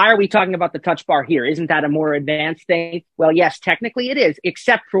 And why are we talking about the touch bar here? Isn't that a more advanced thing? Well, yes, technically it is,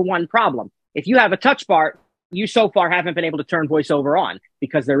 except for one problem. If you have a touch bar, you so far haven't been able to turn voiceover on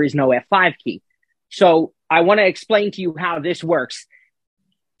because there is no F5 key. So I want to explain to you how this works.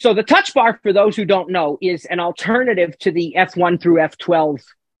 So the touch bar, for those who don't know, is an alternative to the F1 through F12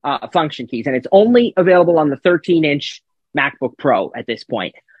 function keys. And it's only available on the 13-inch 6-pack. MacBook Pro at this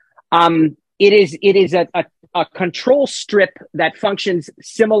point. It is a control strip that functions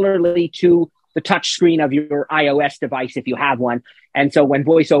similarly to the touch screen of your iOS device if you have one. And so when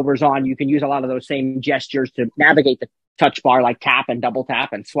VoiceOver is on, you can use a lot of those same gestures to navigate the touch bar, like tap and double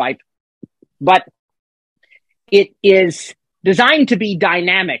tap and swipe. But it is designed to be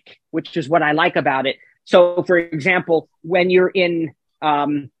dynamic, which is what I like about it. So, for example, when you're in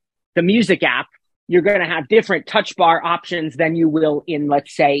the music app, you're going to have different touch bar options than you will in,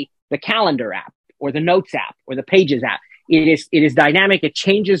 let's say, the calendar app or the notes app or the pages app. It is dynamic. It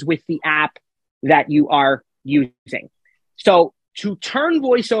changes with the app that you are using. So to turn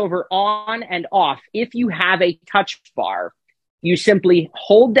VoiceOver on and off, if you have a touch bar, you simply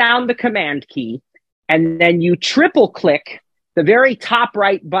hold down the command key and then you triple click the very top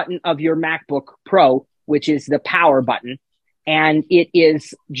right button of your MacBook Pro, which is the power button. And it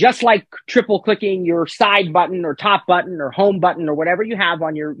is just like triple clicking your side button or top button or home button or whatever you have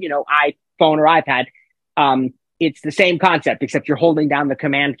on your, iPhone or iPad. It's the same concept, except you're holding down the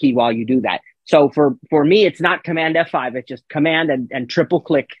command key while you do that. So for me, it's not command F5. It's just command and triple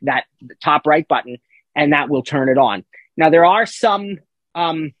click that top right button, and that will turn it on. Now, there are some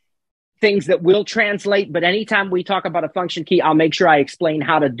things that will translate, but anytime we talk about a function key, I'll make sure I explain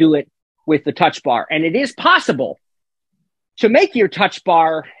how to do it with the touch bar. And it is possible to make your touch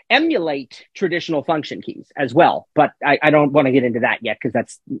bar emulate traditional function keys as well. But I don't want to get into that yet because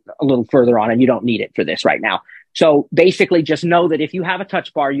that's a little further on and you don't need it for this right now. So basically just know that if you have a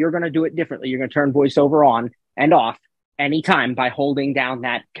touch bar, you're going to do it differently. You're going to turn VoiceOver on and off anytime by holding down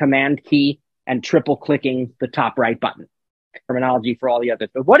that command key and triple clicking the top right button. Terminology for all the others.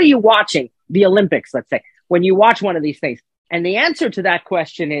 But what are you watching? The Olympics, let's say, when you watch one of these things. And the answer to that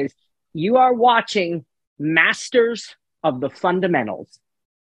question is you are watching masters of the fundamentals.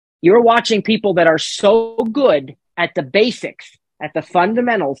 You're watching people that are so good at the basics, at the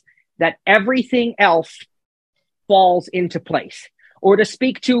fundamentals, that everything else falls into place. Or to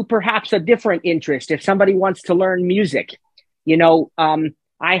speak to perhaps a different interest, if somebody wants to learn music,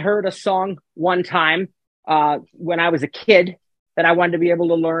 I heard a song one time when I was a kid that I wanted to be able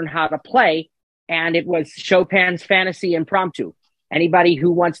to learn how to play, and it was Chopin's Fantasy Impromptu. Anybody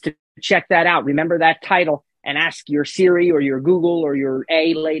who wants to check that out, remember that title and ask your Siri or your Google or your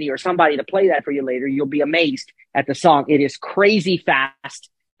A lady or somebody to play that for you later. You'll be amazed at the song. It is crazy fast,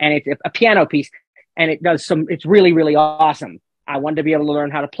 and it's a piano piece, and it's really, really awesome. I wanted to be able to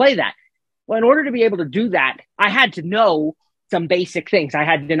learn how to play that. Well, in order to be able to do that, I had to know some basic things. I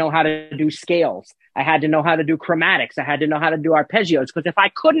had to know how to do scales. I had to know how to do chromatics. I had to know how to do arpeggios, because if I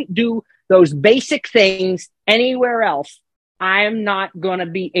couldn't do those basic things anywhere else, I am not going to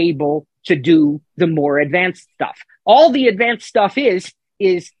be able to do the more advanced stuff. All the advanced stuff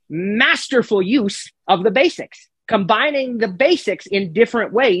is masterful use of the basics, combining the basics in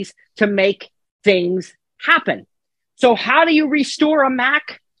different ways to make things happen. So how do you restore a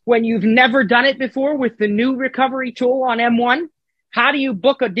Mac when you've never done it before with the new recovery tool on M1? How do you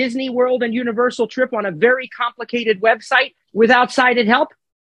book a Disney World and Universal trip on a very complicated website without sighted help?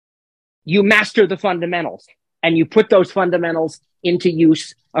 You master the fundamentals, and you put those fundamentals into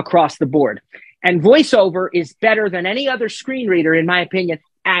use across the board. And VoiceOver is better than any other screen reader, in my opinion,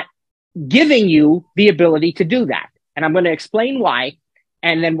 at giving you the ability to do that. And I'm going to explain why,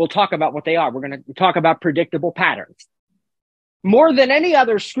 and then we'll talk about what they are. We're going to talk about predictable patterns. More than any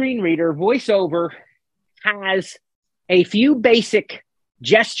other screen reader, VoiceOver has a few basic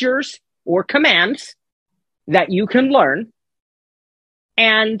gestures or commands that you can learn.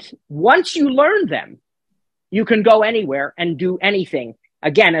 And once you learn them, you can go anywhere and do anything.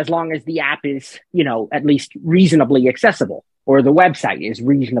 Again, as long as the app is, at least reasonably accessible, or the website is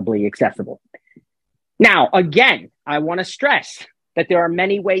reasonably accessible. Now, again, I want to stress that there are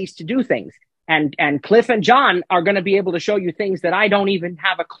many ways to do things. And Cliff and John are going to be able to show you things that I don't even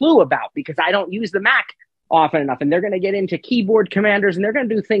have a clue about because I don't use the Mac often enough. And they're going to get into keyboard commanders, and they're going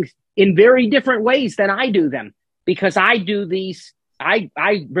to do things in very different ways than I do them, because I do these, I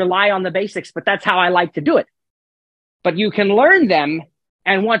rely on the basics, but that's how I like to do it. But you can learn them,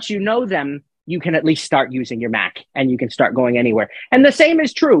 and once you know them, you can at least start using your Mac, and you can start going anywhere. And the same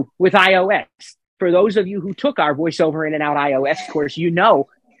is true with iOS. For those of you who took our VoiceOver in and out iOS course,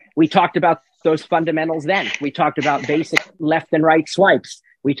 we talked about those fundamentals then. We talked about basic left and right swipes.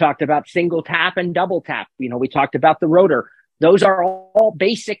 We talked about single tap and double tap. We talked about the rotor. Those are all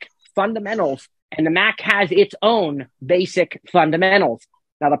basic fundamentals, and the Mac has its own basic fundamentals.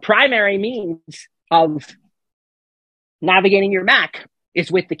 Now, the primary means of navigating your Mac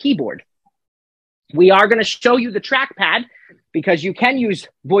is with the keyboard. We are going to show you the trackpad because you can use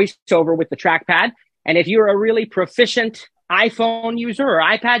VoiceOver with the trackpad. And if you're a really proficient iPhone user or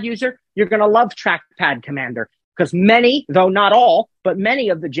iPad user, you're going to love Trackpad Commander because many, though not all, but many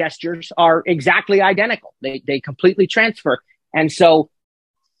of the gestures are exactly identical. They completely transfer. And so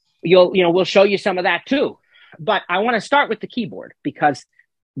we'll show you some of that too. But I want to start with the keyboard because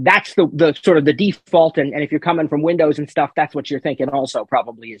that's the sort of the default. And if you're coming from Windows and stuff, that's what you're thinking also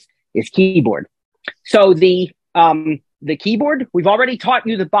probably is keyboard. So the keyboard, we've already taught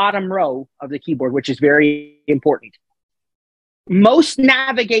you the bottom row of the keyboard, which is very important. Most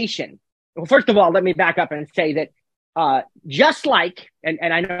navigation. Well, first of all, let me back up and say that just like,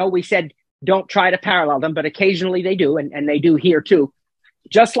 and I know we said don't try to parallel them, but occasionally they do, and they do here too.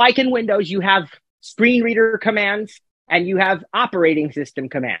 Just like in Windows, you have screen reader commands and you have operating system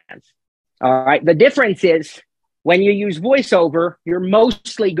commands. All right. The difference is when you use VoiceOver, you're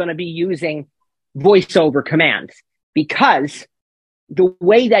mostly going to be using VoiceOver commands because the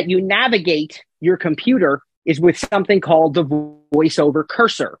way that you navigate your computer is with something called the VoiceOver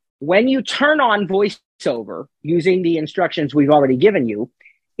cursor. When you turn on VoiceOver using the instructions we've already given you,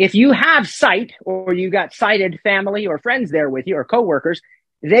 if you have sight or you got sighted family or friends there with you or coworkers,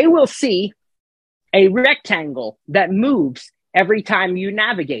 they will see a rectangle that moves every time you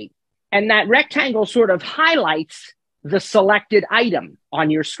navigate. And that rectangle sort of highlights the selected item on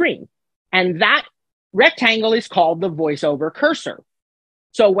your screen. And that rectangle is called the VoiceOver cursor.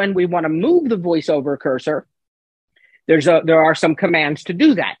 So when we want to move the VoiceOver cursor, there are some commands to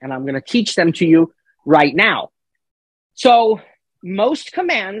do that. And I'm going to teach them to you right now. So most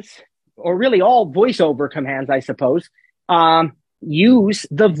commands, or really all VoiceOver commands, I suppose, use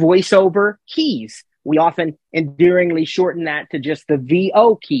the VoiceOver keys. We often endearingly shorten that to just the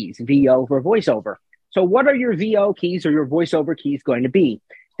VO keys, VO for VoiceOver. So what are your VO keys or your VoiceOver keys going to be?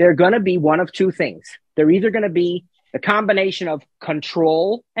 They're going to be one of two things. They're either going to be a combination of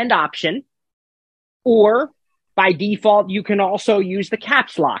Control and Option, or by default, you can also use the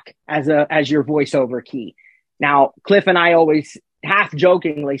caps lock as your VoiceOver key. Now, Cliff and I always half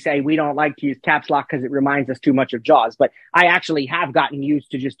jokingly say we don't like to use caps lock because it reminds us too much of JAWS, but I actually have gotten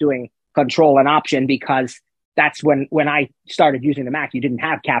used to just doing Control and Option because that's when I started using the Mac, you didn't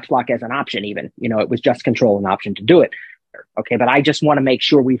have caps lock as an option even. It was just Control and Option to do it. Okay, but I just want to make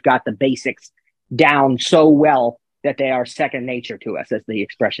sure we've got the basics down so well that they are second nature to us, as the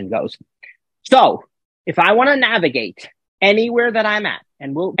expression goes. So if I want to navigate anywhere that I'm at,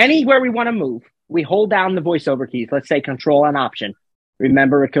 and anywhere we want to move, we hold down the VoiceOver keys. Let's say Control and Option.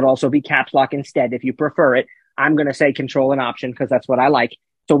 Remember, it could also be caps lock instead if you prefer it. I'm going to say Control and Option because that's what I like.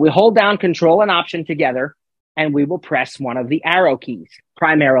 So we hold down Control and Option together, and we will press one of the arrow keys,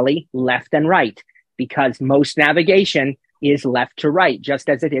 primarily left and right, because most navigation is left to right, just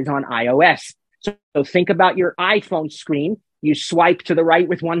as it is on iOS. So think about your iPhone screen. You swipe to the right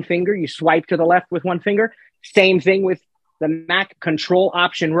with one finger. You swipe to the left with one finger. Same thing with the Mac. Control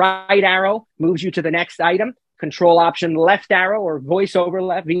Option right arrow moves you to the next item. Control Option left arrow or VoiceOver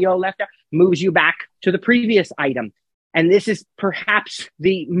left, VO left arrow moves you back to the previous item. And this is perhaps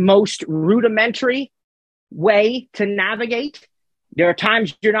the most rudimentary way to navigate. There are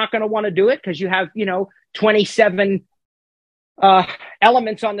times you're not going to want to do it because you have, 27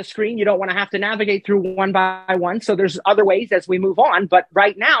 elements on the screen. You don't want to have to navigate through one by one. So there's other ways as we move on. But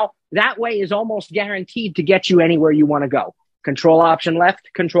right now, that way is almost guaranteed to get you anywhere you want to go. Control Option left,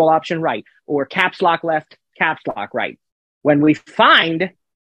 Control Option right, or caps lock left, caps lock right. When we find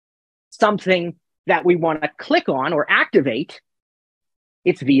something that we want to click on or activate,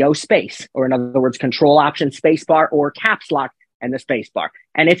 it's VO space, or in other words, Control Option space bar or caps lock and the space bar.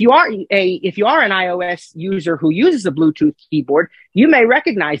 And if you are an iOS user who uses a Bluetooth keyboard, you may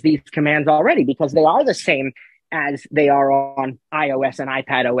recognize these commands already because they are the same as they are on iOS and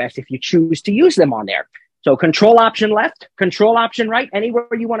iPadOS if you choose to use them on there. So Control Option left, Control Option right, anywhere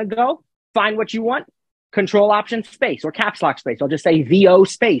you want to go, find what you want, Control Option space or caps lock space. I'll just say VO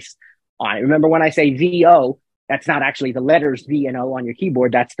space on it. Remember when I say VO, that's not actually the letters V and O on your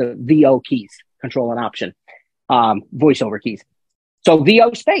keyboard. That's the VO keys, Control and Option, VoiceOver keys. So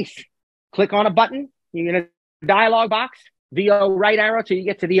VO space, click on a button. You're in a dialog box, VO right arrow till you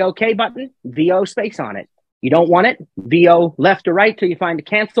get to the OK button, VO space on it. You don't want it, VO left or right till you find the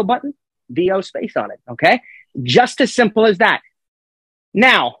cancel button, VO space on it, okay? Just as simple as that.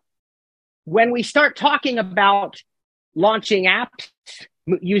 Now, when we start talking about launching apps,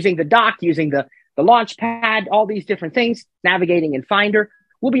 using the dock, using the launch pad, all these different things, navigating in Finder,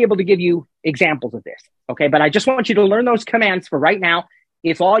 we'll be able to give you examples of this, okay? But I just want you to learn those commands for right now.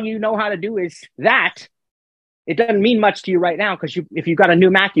 If all you know how to do is that, it doesn't mean much to you right now because if you've got a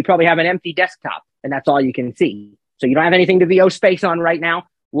new Mac, you probably have an empty desktop and that's all you can see. So you don't have anything to VO space on right now.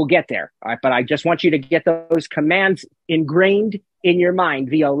 We'll get there. All right. But I just want you to get those commands ingrained in your mind.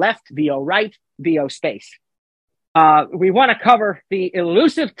 VO left, VO right, VO space. We want to cover the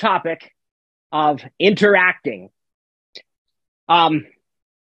elusive topic of interacting.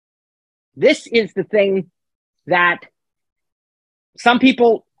 This is the thing that some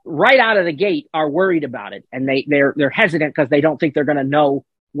people right out of the gate are worried about it, and they're hesitant because they don't think they're going to know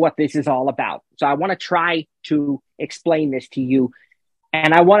what this is all about. So I want to try to explain this to you,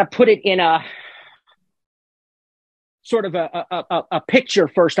 and I want to put it in a sort of a picture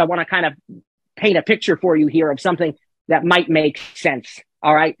first. I want to kind of paint a picture for you here of something that might make sense.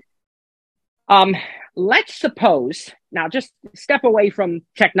 All right. Let's suppose now, just step away from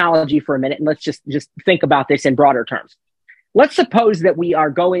technology for a minute and let's just think about this in broader terms. Let's suppose that we are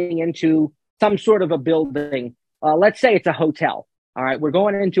going into some sort of a building. Let's say it's a hotel. All right. We're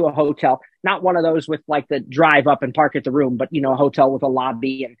going into a hotel, not one of those with like the drive up and park at the room, but a hotel with a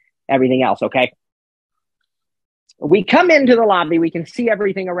lobby and everything else. Okay. We come into the lobby. We can see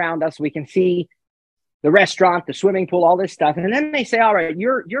everything around us. We can see the restaurant, the swimming pool, all this stuff. And then they say, all right,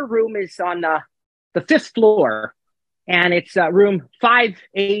 your room is on the 5th floor and it's room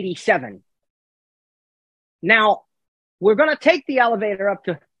 587. Now, we're going to take the elevator up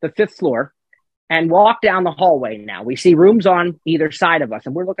to the 5th floor and walk down the hallway now. We see rooms on either side of us,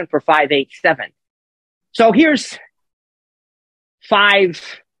 and we're looking for 587. So here's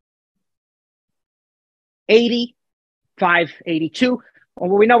 580, 582. Well,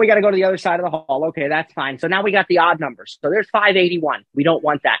 we know we got to go to the other side of the hall. Okay, that's fine. So now we got the odd numbers. So there's 581. We don't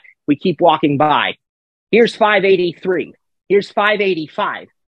want that. We keep walking by. Here's 583. Here's 585.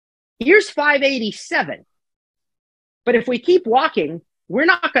 Here's 587. But if we keep walking, we're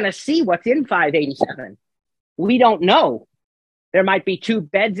not going to see what's in 587. We don't know. There might be 2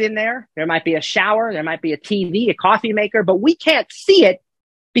 beds in there. There might be a shower. There might be a TV, a coffee maker, but we can't see it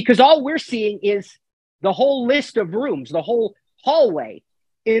because all we're seeing is the whole list of rooms, the whole hallway.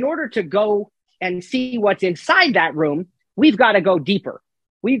 In order to go and see what's inside that room, we've got to go deeper.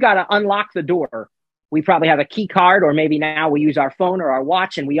 We've got to unlock the door. We probably have a key card, or maybe now we use our phone or our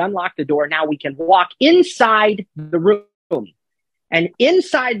watch and we unlock the door. Now we can walk inside the room. And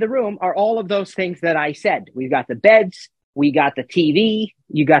inside the room are all of those things that I said. We've got the beds, we got the TV,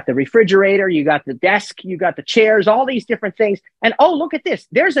 you got the refrigerator, you got the desk, you got the chairs, all these different things. And oh, look at this.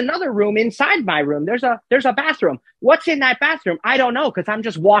 There's another room inside my room. There's a bathroom. What's in that bathroom? I don't know because I'm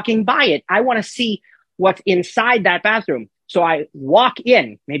just walking by it. I want to see what's inside that bathroom. So I walk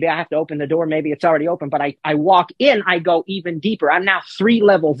in. Maybe I have to open the door. Maybe it's already open, but I walk in. I go even deeper. I'm now 3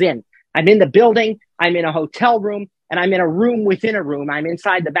 levels in. I'm in the building. I'm in a hotel room, and I'm in a room within a room. I'm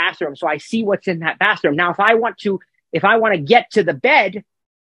inside the bathroom. So I see what's in that bathroom. Now, if I want to get to the bed,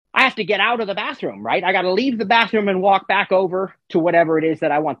 I have to get out of the bathroom, right? I got to leave the bathroom and walk back over to whatever it is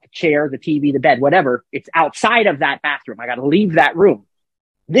that I want, the chair, the TV, the bed, whatever. It's outside of that bathroom. I got to leave that room.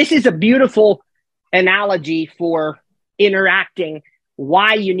 This is a beautiful analogy for interacting,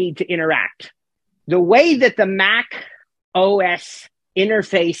 why you need to interact. The way that the Mac OS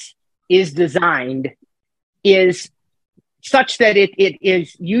interface is designed is such that it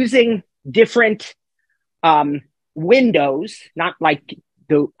is using different windows, not like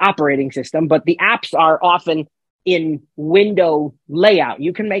the operating system, but the apps are often in window layout.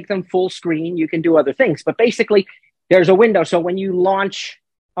 You can make them full screen. You can do other things, but basically there's a window. So when you launch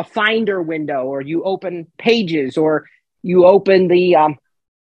a Finder window, or you open Pages, or you open the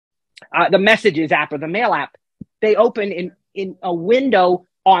Messages app or the Mail app, they open in a window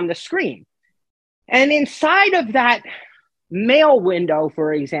on the screen. And inside of that Mail window,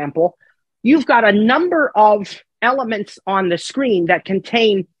 for example, you've got a number of elements on the screen that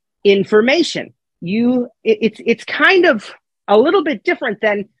contain information. It's kind of a little bit different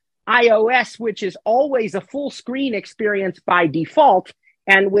than iOS, which is always a full screen experience by default,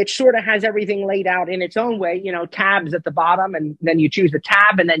 and which sort of has everything laid out in its own way, tabs at the bottom, and then you choose the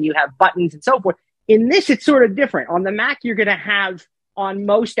tab, and then you have buttons and so forth. In this, it's sort of different. On the Mac, you're going to have, on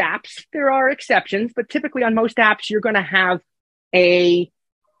most apps, there are exceptions, but typically on most apps, you're going to have a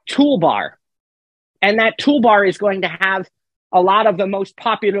toolbar. And that toolbar is going to have a lot of the most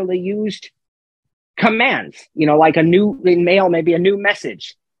popularly used commands, like in Mail, maybe a new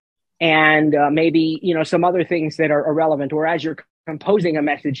message, and maybe, some other things that are irrelevant. Or as you're composing a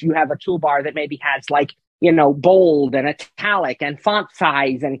message, you have a toolbar that maybe has bold and italic and font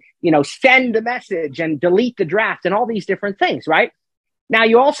size and, send a message and delete the draft and all these different things, right? Now,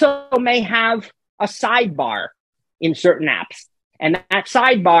 you also may have a sidebar in certain apps, and that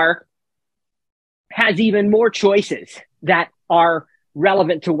sidebar has even more choices that are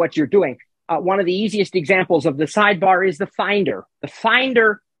relevant to what you're doing. one of the easiest examples of the sidebar is the Finder. The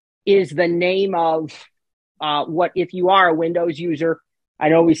Finder is the name of what, if you are a Windows user, I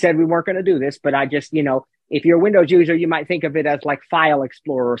know we said we weren't going to do this, but I just, if you're a Windows user, you might think of it as like File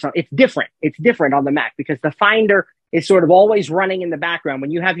Explorer or something. It's different. It's different on the Mac because the Finder is sort of always running in the background.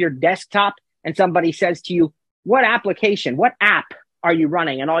 When you have your desktop and somebody says to you, what application, what app are you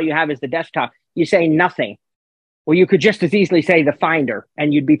running? And all you have is the desktop. You say nothing. Well, you could just as easily say the Finder,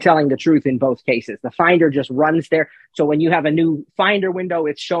 and you'd be telling the truth in both cases. The Finder just runs there. So when you have a new Finder window,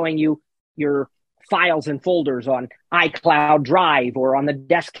 it's showing you your files and folders on iCloud Drive or on the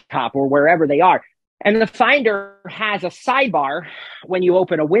desktop or wherever they are. And the Finder has a sidebar when you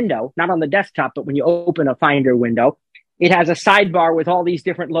open a window, not on the desktop, but when you open a Finder window, it has a sidebar with all these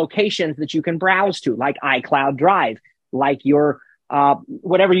different locations that you can browse to, like iCloud Drive, like your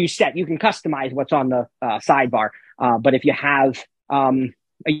whatever you set. You can customize what's on the sidebar. But if you have a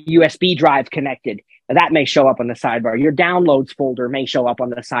USB drive connected, that may show up on the sidebar. Your downloads folder may show up on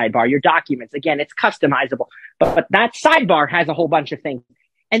the sidebar. Your documents, again, it's customizable. But that sidebar has a whole bunch of things.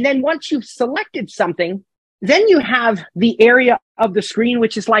 And then once you've selected something, then you have the area of the screen,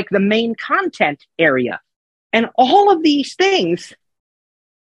 which is like the main content area. And all of these things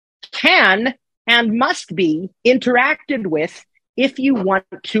can and must be interacted with if you want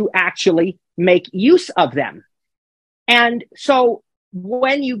to actually make use of them. And so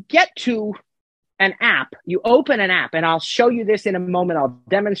when you get to an app, you open an app, and I'll show you this in a moment. I'll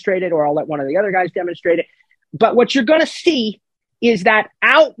demonstrate it, or I'll let one of the other guys demonstrate it. But what you're going to see is that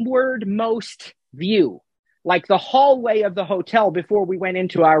outward-most view, like the hallway of the hotel before we went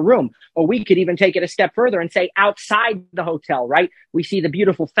into our room. Or we could even take it a step further and say outside the hotel, right? We see the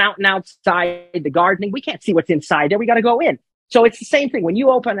beautiful fountain outside, the gardening. We can't see what's inside there. We got to go in. So it's the same thing. When you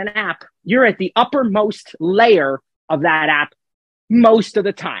open an app, you're at the uppermost layer of that app most of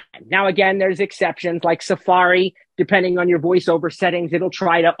the time. Now, again, there's exceptions like Safari. Depending on your voiceover settings, it'll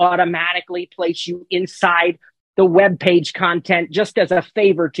try to automatically place you inside the web page content just as a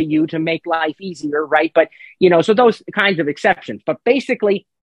favor to you to make life easier, right? But, so those kinds of exceptions. But basically,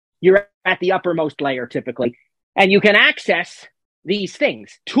 you're at the uppermost layer typically, and you can access these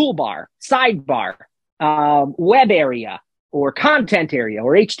things: toolbar, sidebar, web area, or content area,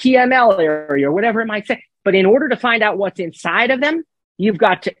 or HTML area, or whatever it might say. But in order to find out what's inside of them, you've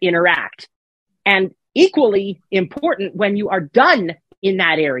got to interact. And equally important, when you are done in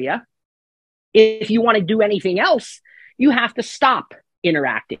that area, if you want to do anything else, you have to stop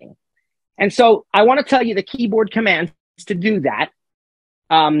interacting. And so I want to tell you the keyboard commands to do that.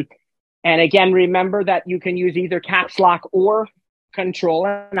 And again, remember that you can use either caps lock or control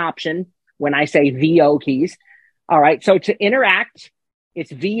and option when I say VO keys. All right. So to interact,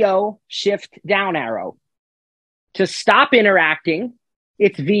 it's VO shift down arrow. To stop interacting,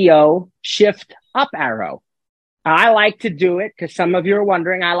 it's VO shift up arrow. I like to do it because some of you are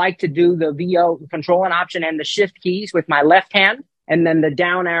wondering. I like to do the VO control and option and the shift keys with my left hand, and then the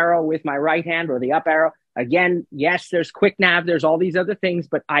down arrow with my right hand, or the up arrow. Again, yes, there's quick nav. There's all these other things,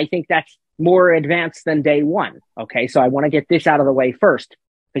 but I think that's more advanced than day one. Okay. So I want to get this out of the way first,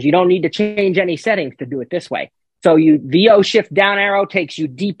 because you don't need to change any settings to do it this way. So you VO shift down arrow takes you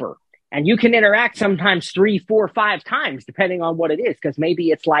deeper, and you can interact sometimes 3, 4, 5 times, depending on what it is. Cause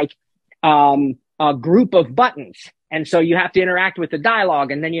maybe it's like, a group of buttons. And so you have to interact with the dialogue,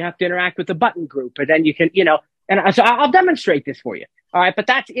 and then you have to interact with the button group. And then you can, and so I'll demonstrate this for you. All right. But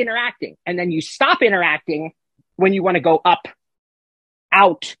that's interacting. And then you stop interacting when you want to go up,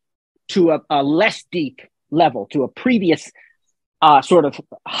 out to a less deep level, to a previous sort of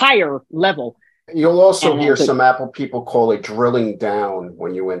higher level. You'll also hear some Apple people call it drilling down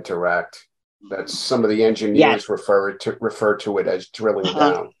when you interact. That's some of the engineers refer to it as drilling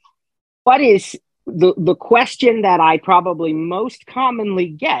down. What is the question that I probably most commonly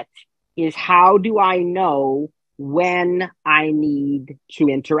get is, how do I know when I need to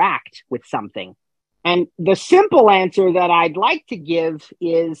interact with something? And the simple answer that I'd like to give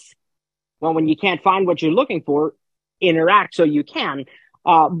is, well, when you can't find what you're looking for, interact so you can.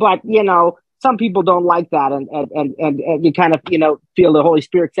 But, some people don't like that. And you kind of, feel the Holy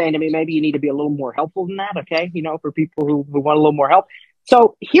Spirit saying to me, maybe you need to be a little more helpful than that. Okay. For people who want a little more help.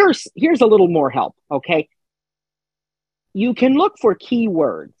 So here's a little more help. Okay. You can look for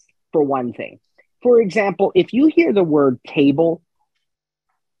keywords for one thing. For example, if you hear the word table,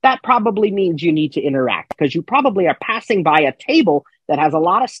 that probably means you need to interact, because you probably are passing by a table that has a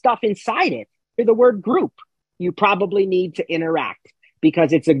lot of stuff inside it. Hear the word group, you probably need to interact,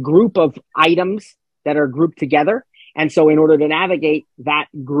 because it's a group of items that are grouped together. And so in order to navigate that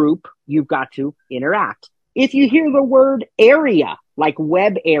group, you've got to interact. If you hear the word area, like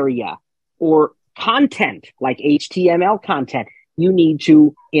web area or content like HTML content, you need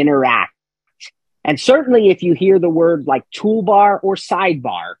to interact. And certainly if you hear the word like toolbar or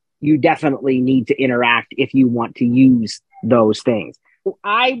sidebar, you definitely need to interact if you want to use those things.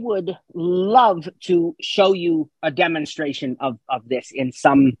 I would love to show you a demonstration of this in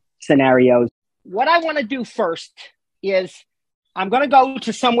some scenarios. What I want to do first is I'm going to go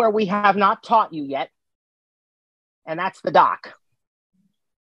to somewhere we have not taught you yet, and that's the dock.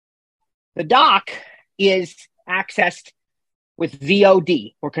 The dock is accessed with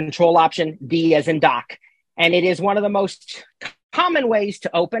VOD, or Control Option D as in dock. And it is one of the most common ways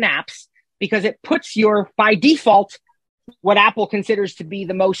to open apps because it puts by default, what Apple considers to be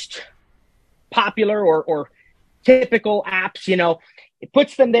the most popular or typical apps, it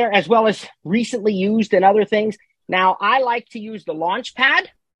puts them there as well as recently used and other things. Now, I like to use the Launchpad.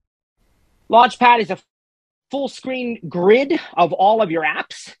 Launchpad is a full screen grid of all of your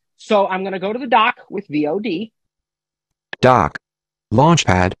apps. So I'm going to go to the dock with VOD. Dock.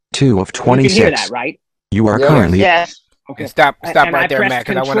 Launchpad 2 of 26. You can hear that, right? You are currently... Yes. Okay. Stop right there, Matt,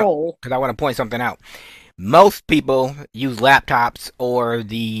 because I want to point something out. Most people use laptops or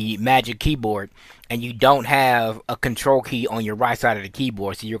the Magic Keyboard, and you don't have a control key on your right side of the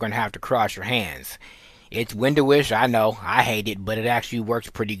keyboard, so you're going to have to cross your hands. It's Windowish, I know, I hate it, but it actually works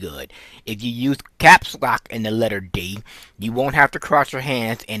pretty good. If you use caps lock in the letter D, you won't have to cross your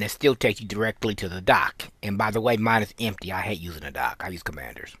hands, and it still takes you directly to the dock. And by the way, mine is empty. I hate using a dock. I use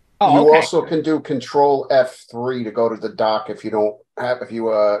Commanders. Oh, you also can do Control F3 to go to the dock if you don't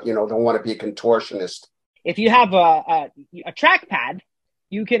want to be a contortionist. If you have a trackpad,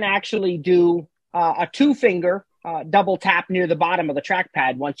 you can actually do a 2-finger double tap near the bottom of the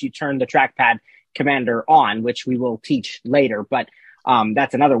trackpad once you turn the trackpad commander on, which we will teach later, but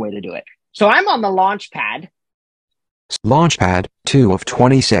that's another way to do it. So I'm on the Launchpad. Launchpad 2 of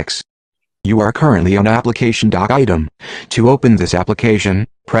 26. You are currently on application dock item. To open this application,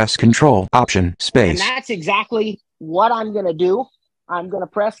 press Control Option Space. And that's exactly what I'm going to do. I'm going to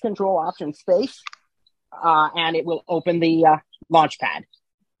press Control Option Space, and it will open the Launchpad.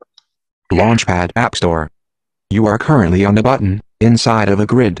 Launchpad App Store. You are currently on the button inside of a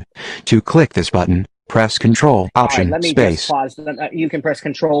grid. To click this button, press Control Option let me Space. Just pause. You can press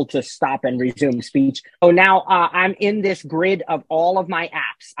Control to stop and resume speech. So now I'm in this grid of all of my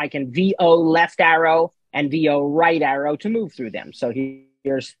apps. I can VO left arrow and VO right arrow to move through them. So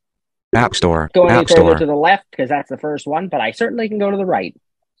here's App Store. Going App further Store. to the left because that's the first one, but I certainly can go to the right.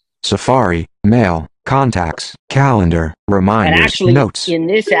 Safari, Mail, Contacts, Calendar, Reminders, and actually, Notes. In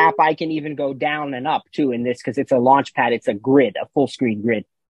this app, I can even go down and up too in this because it's a Launchpad. It's a grid, a full screen grid.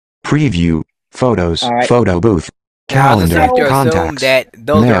 Preview, Photos, Right. Photo Booth, Calendar, I have to Contacts, assume that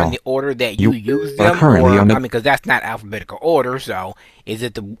those Mail. are in the order that you use are them, currently on the- because that's not alphabetical order. So is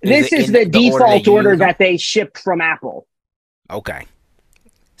it the? This is the default order that they ship from Apple. Okay.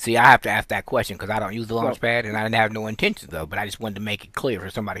 See, I have to ask that question because I don't use the Launchpad and I didn't have no intentions of, but I just wanted to make it clear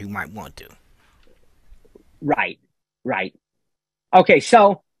for somebody who might want to. Right. Okay,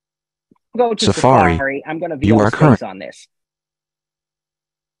 so go to Safari. I'm going to VO space on this.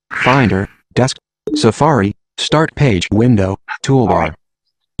 Finder, Desk, Safari, Start Page Window, Toolbar. Right.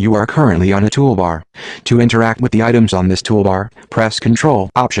 You are currently on a toolbar. To interact with the items on this toolbar, press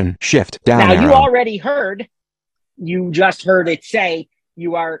Control Option Shift down Now arrow. you already heard. You just heard it say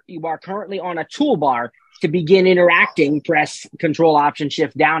you are currently on a toolbar. To begin interacting, press Control Option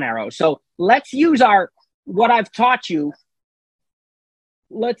Shift down arrow. So let's use what I've taught you.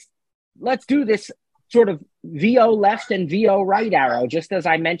 Let's do this sort of VO left and VO right arrow, just as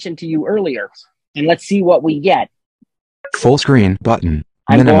I mentioned to you earlier, and let's see what we get. Full screen button.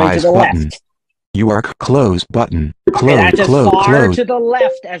 I'm Minimize going to the button. left. You are close button. Okay, that's as far Close. to the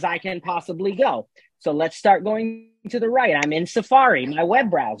left as I can possibly go. So let's start going to the right. I'm in Safari, my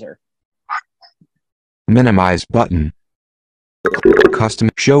web browser. Minimize button. Custom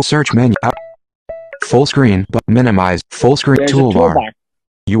show search menu. Full screen but minimize full screen There's toolbar. a toolbar.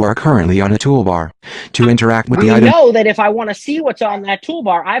 You are currently on a toolbar. To interact with We the item. know that if I want to see what's on that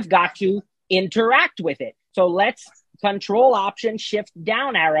toolbar, I've got to interact with it. So let's Control Option Shift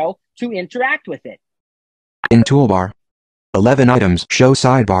down arrow to interact with it. In toolbar. 11 items show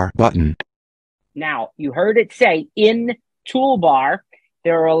sidebar button. Now, you heard it say in toolbar,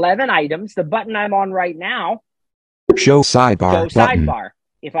 there are 11 items. The button I'm on right now, Show sidebar show button. sidebar.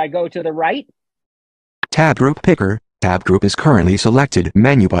 If I go to the right, Tab group picker. Tab group is currently selected.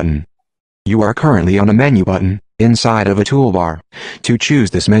 Menu button. You are currently on a menu button inside of a toolbar. To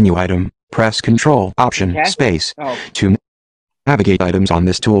choose this menu item, press Control Option Okay. Space. oh, To navigate items on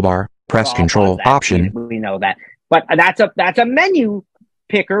this toolbar, press well, Control that. Option. We know that. But that's a menu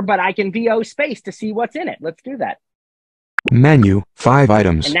picker, but I can VO space to see what's in it. Let's do that. Menu, 5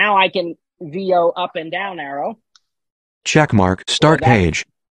 items. And now I can VO up and down arrow. Check mark, start page.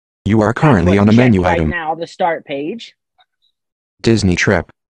 You are currently on a menu item. Right now, the start page. Disney trip.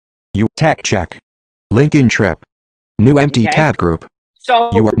 You tech check. Lincoln trip. New empty tab group.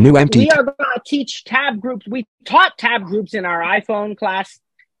 So you are new empty. We are going to teach tab groups. We taught tab groups in our iPhone class.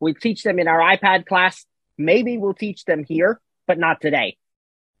 We teach them in our iPad class. Maybe we'll teach them here, but not today.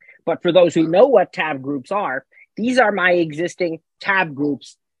 But for those who know what tab groups are, these are my existing tab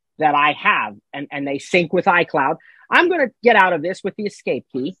groups that I have, and they sync with iCloud. I'm going to get out of this with the escape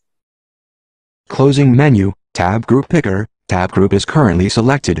key. Closing menu, tab group picker. Tab group is currently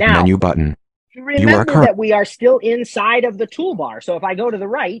selected. Now, menu button. Remember that we are still inside of the toolbar. So if I go to the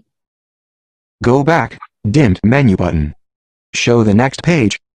right. Go back. Dimmed menu button. Show the next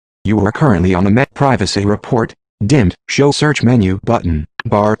page. You are currently on the privacy report. Dimmed. Show search menu button.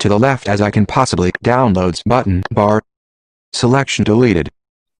 Bar to the left as I can possibly. Downloads button. Bar. Selection deleted.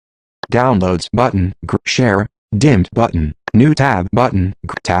 Downloads button. Share. Dimmed button. New tab button.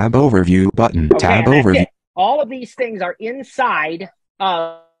 Tab overview button. Okay, tab overview. All of these things are inside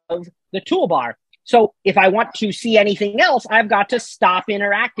of the toolbar. So if I want to see anything else, I've got to stop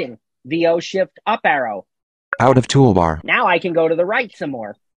interacting. VO shift up arrow. Out of toolbar. Now I can go to the right some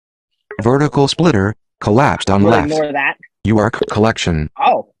more. Vertical splitter. Collapsed on we'll left. Ignore that. You are collection.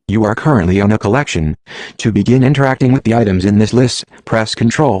 Oh. You are currently on a collection. To begin interacting with the items in this list, press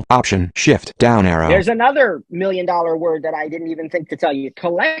Control, Option, Shift, down arrow. There's another $1 million word that I didn't even think to tell you.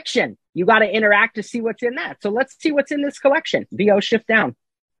 Collection. You got to interact to see what's in that. So let's see what's in this collection. VO shift down.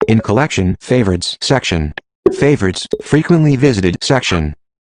 In collection, favorites section. Favorites, frequently visited section.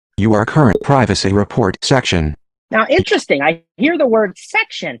 You are current privacy report section. Now, interesting. I hear the word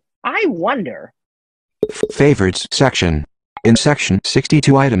section. I wonder. Favorites section. In section,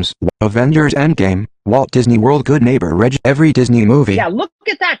 62 items. Avengers Endgame, Walt Disney World, Good Neighbor, every Disney movie. Yeah, look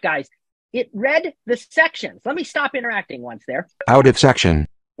at that, guys. It read the sections. Let me stop interacting once there. Out of section.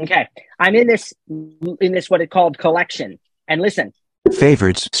 Okay. I'm in this what it called collection. And listen.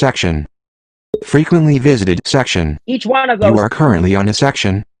 Favorites section. Frequently visited section. Each one of those. You are currently on a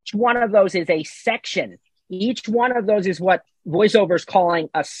section. Each one of those is a section. Each one of those is what VoiceOver is calling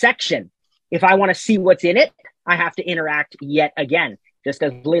a section. If I want to see what's in it, I have to interact yet again. Just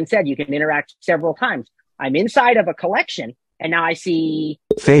as Lynn said, you can interact several times. I'm inside of a collection, and now I see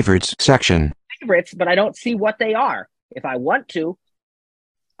favorites section. Favorites, but I don't see what they are. If I want to,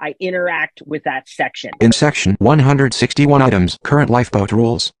 I interact with that section. In section, 161 items, current lifeboat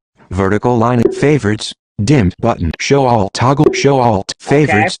rules. Vertical line, favorites, dimmed button, show all, toggle, show all,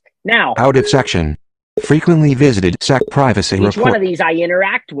 favorites. Okay. Now, out of section, frequently visited, privacy report. Each one of these I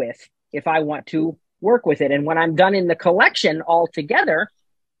interact with if I want to work with it. And when I'm done in the collection altogether.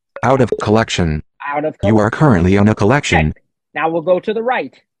 Out of collection. Out of collection. You are currently on a collection. Okay. Now we'll go to the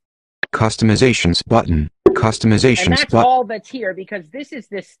right. Customizations button. Customizations and that's all that's here because this is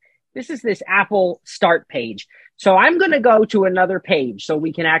this Apple start page. So I'm going to go to another page so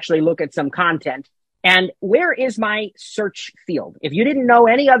we can actually look at some content. And where is my search field? If you didn't know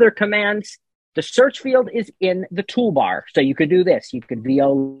any other commands, the search field is in the toolbar. So you could do this. You could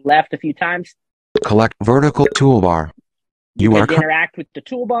VO left a few times. Collect vertical toolbar. You are interact with the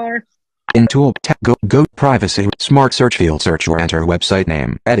toolbar. In tool, go privacy, smart search field, search or enter website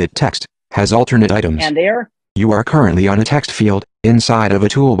name, edit text, has alternate items. And there. You are currently on a text field, inside of a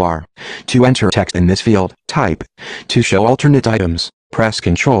toolbar. To enter text in this field, type. To show alternate items, press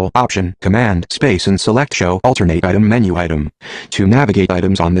Control, Option, Command, Space and select Show Alternate Item menu item. To navigate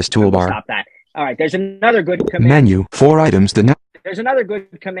items on this toolbar. Stop that. All right, there's another good command. Menu, 4 items. There's another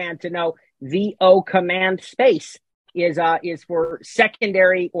good command to know. VO command space is for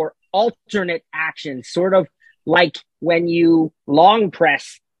secondary or alternate actions, sort of like when you long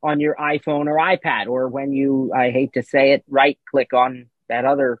press on your iPhone or iPad, or when you, I hate to say it, right click on that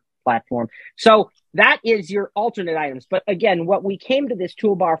other platform. So that is your alternate items. But again, what we came to this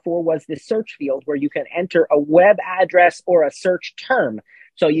toolbar for was the search field where you can enter a web address or a search term.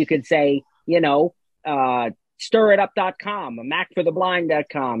 So you could say, stiritup.com,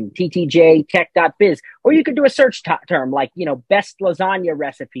 macfortheblind.com, ttjtech.biz, or you could do a search term like, best lasagna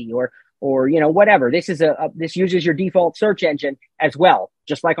recipe or whatever. This is this uses your default search engine as well.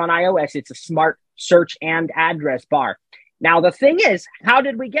 Just like on iOS, it's a smart search and address bar. Now, the thing is, how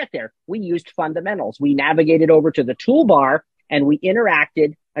did we get there? We used fundamentals. We navigated over to the toolbar and we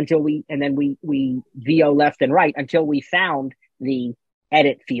interacted until we VO left and right until we found the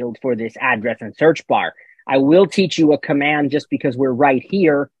edit field for this address and search bar. I will teach you a command just because we're right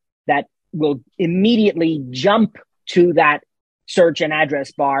here that will immediately jump to that search and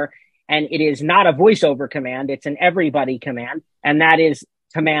address bar. And it is not a voiceover command. It's an everybody command. And that is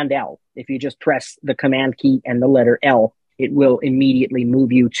Command L. If you just press the command key and the letter L, it will immediately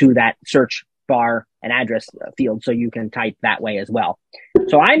move you to that search bar and address field so you can type that way as well.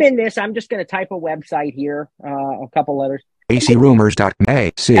 So I'm in this. I'm just going to type a website here, a couple letters.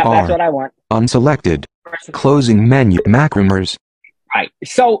 acrumors.me. Yeah, that's what I want. Unselected. Closing menu. MacRumors. Right.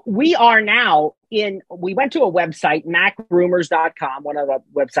 So we are now we went to a website, macrumors.com, one of the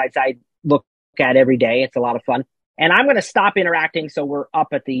websites I look at every day. It's a lot of fun. And I'm going to stop interacting. So we're up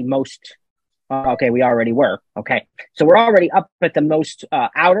at the most. Okay, we already were. Okay. So we're already up at the most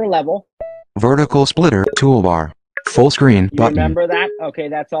outer level. Vertical splitter. Toolbar. Full screen button. Remember that? Okay,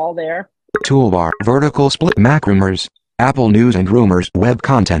 that's all there. Toolbar. Vertical split. MacRumors. Apple News and Rumors. Web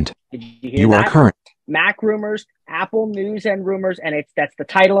content. Did you hear that? Are current. MacRumors, Apple News and Rumors, and that's the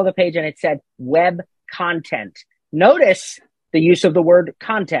title of the page, and it said web content. Notice the use of the word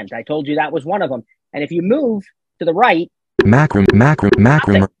content. I told you that was one of them. And if you move to the right,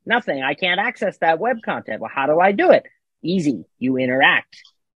 MacRumor. Nothing. I can't access that web content. Well, how do I do it? Easy. You interact.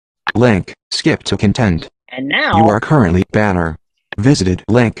 Link. Skip to content. And now you are currently banner. Visited.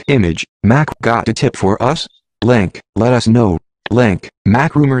 Link. Image. Mac got a tip for us. Link. Let us know. Link.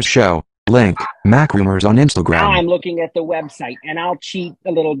 MacRumors show. Link. MacRumors on Instagram. Now I'm looking at the website, and I'll cheat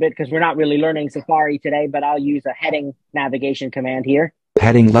a little bit because we're not really learning Safari today, but I'll use a heading navigation command here.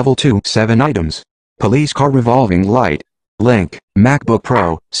 Heading level 2, 7 items. Police car revolving light. Link. MacBook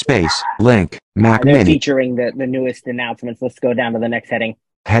Pro. Space. Link. Mac They're Mini. featuring the newest announcements. Let's go down to the next heading.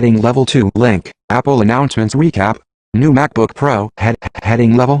 Heading level 2. Link. Apple announcements recap. New MacBook Pro.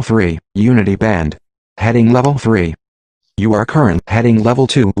 Heading level 3. Unity Band. Heading level 3. You are current. Heading level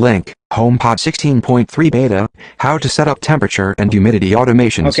 2. Link. HomePod 16.3 beta. How to set up temperature and humidity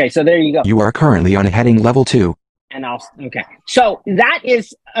automations. Okay, so there you go. You are currently on heading level 2. And okay. So that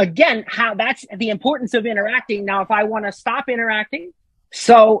is, again, how that's the importance of interacting. Now, if I want to stop interacting,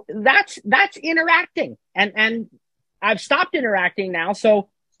 so that's interacting. And I've stopped interacting now. So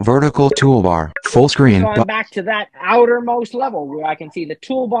vertical toolbar, full screen. So I'm back to that outermost level where I can see the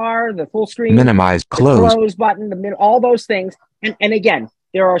toolbar, the full screen, minimize, close button, all those things. And again,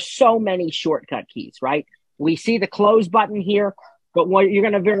 there are so many shortcut keys, right? We see the close button here, but what you're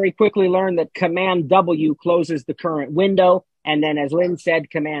going to very quickly learn that Command W closes the current window. And then as Lynn said,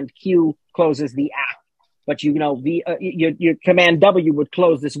 Command Q closes the app. But your Command W would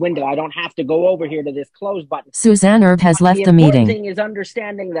close this window. I don't have to go over here to this close button. Suzanne Erb has left the meeting. The important thing is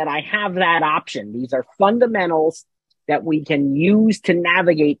understanding that I have that option. These are fundamentals that we can use to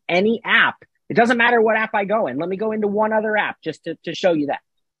navigate any app. It doesn't matter what app I go in. Let me go into one other app just to show you that.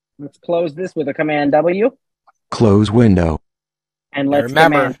 Let's close this with a Command W. Close window. And let's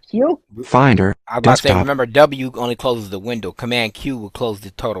Command Q. Finder. I was about to say, remember, W only closes the window. Command Q will close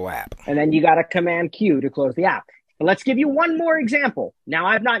the total app. And then you got a Command Q to close the app. But let's give you one more example. Now,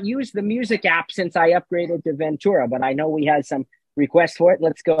 I've not used the music app since I upgraded to Ventura, but I know we had some requests for it.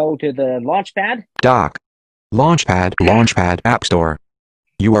 Let's go to the Launchpad. Dock. Launchpad App Store.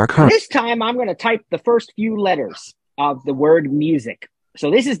 You are current. This time, I'm going to type the first few letters of the word music.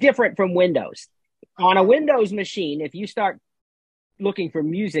 So this is different from Windows. On a Windows machine, if you start looking for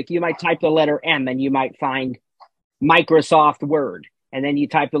music, you might type the letter M and you might find Microsoft Word. And then you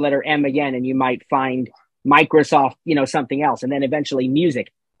type the letter M again and you might find Microsoft, something else. And then eventually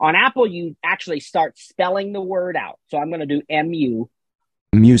music. On Apple, you actually start spelling the word out. So I'm going to do MU.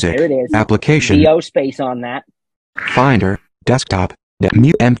 Music. There it is. Application. VO space on that. Finder. Desktop.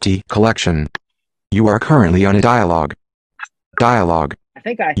 Empty collection. You are currently on a dialogue.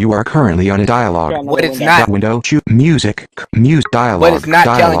 You are currently on a dialogue. What it's not window music dialogue. What it's not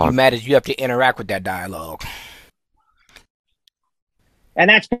telling you, Matt, is you have to interact with that dialogue. And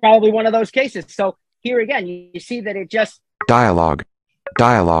that's probably one of those cases. So here again, you see that it just dialogue.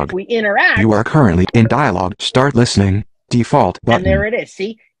 If we interact. You are currently in dialogue. Start listening. Default button. And there it is.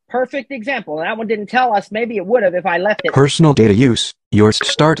 See, perfect example. And that one didn't tell us. Maybe it would have if I left it. Personal data use. Your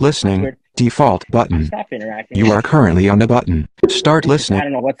start listening. Default button. Stop interacting. You are currently on the button. Start listening. I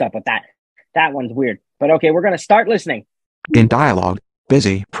don't know what's up with that. That one's weird. But okay, we're going to start listening. In dialogue.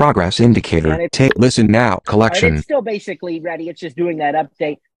 Busy. Progress indicator. Take listen now. Collection. It's still basically ready. It's just doing that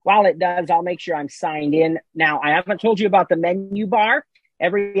update. While it does, I'll make sure I'm signed in. Now, I haven't told you about the menu bar.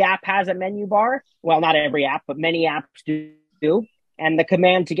 Every app has a menu bar. Well, not every app, but many apps do. And the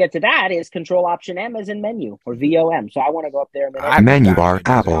command to get to that is Control-Option-M as in menu, or VOM. So I want to go up there a minute. Menu bar,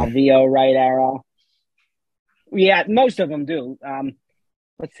 Apple. VO, right arrow. Yeah, most of them do.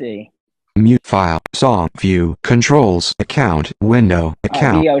 Let's see. Mute file. song, view, controls, account, window,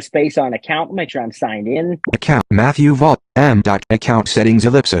 account. VO space on account. Make sure I'm signed in. Account, Matthew Vault, account settings,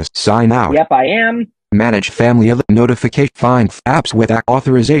 ellipsis, sign out. Yep, I am. Manage family notification, find apps with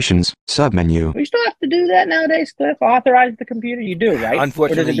authorizations, submenu. We still have to do that nowadays, Cliff. Authorize the computer. You do, right?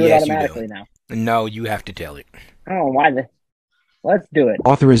 Unfortunately, or does it do yes, it automatically you do. Now? No, you have to tell it. I don't know why Let's do it.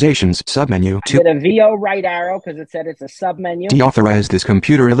 Authorizations, submenu. Hit a VO right arrow because it said it's a submenu. Deauthorize this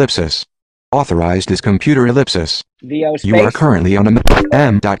computer, ellipsis. Authorize this computer, ellipsis. VO space. You are currently on a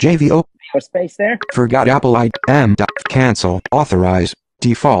m.jvo. VO space there. Forgot Apple ID. Cancel. Authorize.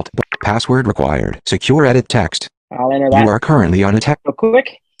 Default. Password required. Secure edit text. I'll enter that. You are currently on a text. Real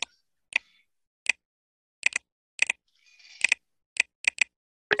quick.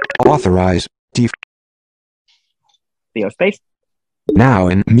 Authorize. VO space. Now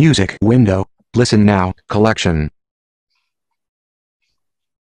in music window. Listen now. Collection.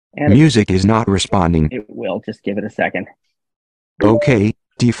 And music is not responding. It will. Just give it a second. Okay.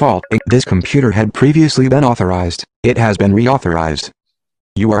 Default. This computer had previously been authorized. It has been reauthorized.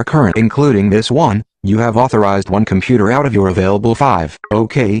 You are current, including this one. You have authorized one computer out of your available 5.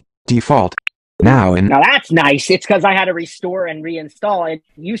 Okay. Default. Now that's nice. It's because I had to restore and reinstall. It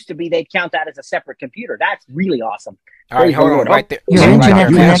used to be they'd count that as a separate computer. That's really awesome. All right, hold on. Right there. Your internet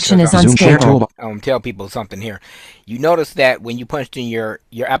connection is unstable. Tell people something here. You notice that when you punched in your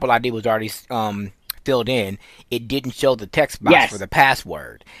Apple ID was already filled in, it didn't show the text box for the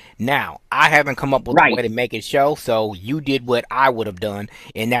password. Now, I haven't come up with a way to make it show, so you did what I would have done,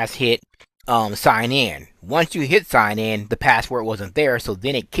 and that's hit sign in. Once you hit sign in, the password wasn't there, so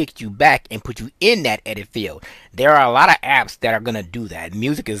then it kicked you back and put you in that edit field. There are a lot of apps that are going to do that.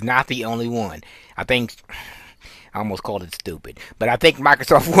 Music is not the only one. I almost called it stupid, but I think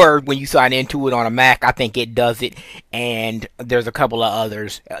Microsoft Word, when you sign into it on a Mac, I think it does it, and there's a couple of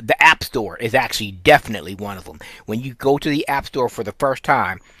others. The App Store is actually definitely one of them. When you go to the App Store for the first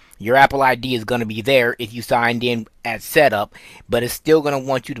time, your Apple ID is going to be there if you signed in at setup, but it's still going to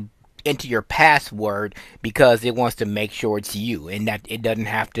want you to enter your password because it wants to make sure it's you, and that it doesn't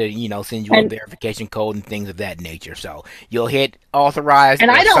have to, send you a verification code and things of that nature. So you'll hit authorize and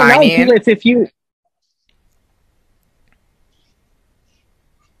I don't know if you.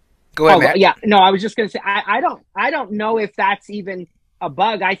 Go ahead, Matt. Yeah, no, I was just going to say, I don't know if that's even a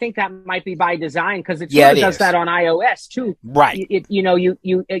bug. I think that might be by design because it sort of does that on iOS too. Right.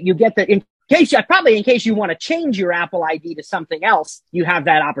 You get the in case you want to change your Apple ID to something else, you have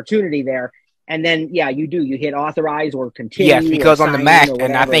that opportunity there. And then, you hit authorize or continue. Yes, because on the Mac,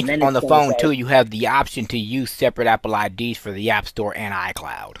 and I think on the phone too, you have the option to use separate Apple IDs for the App Store and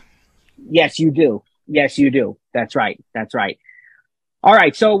iCloud. Yes, you do. That's right. All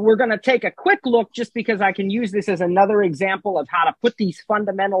right, so we're going to take a quick look just because I can use this as another example of how to put these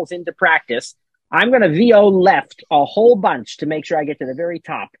fundamentals into practice. I'm going to VO left a whole bunch to make sure I get to the very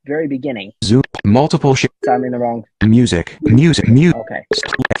top, very beginning. Zoom, multiple shift. I'm in the wrong. Music. Okay.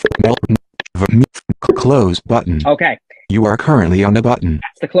 Close button. Okay. You are currently on the button.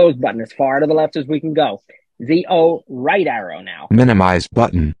 That's the close button, as far to the left as we can go. VO right arrow now. Minimize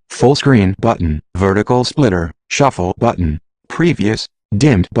button. Full screen button. Vertical splitter. Shuffle button. Previous,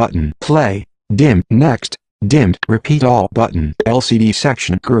 dimmed button, play, dimmed, next, dimmed, repeat all button, LCD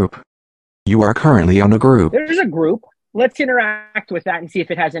section group. You are currently on a group. There's a group. Let's interact with that and see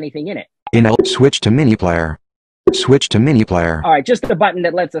if it has anything in it. Switch to mini player. Switch to mini player. All right, just the button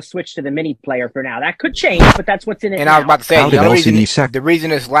that lets us switch to the mini player for now. That could change, but that's what's in it. And now. I was about to say, the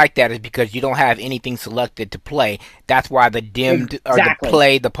reason it's like that is because you don't have anything selected to play. That's why the dimmed, or the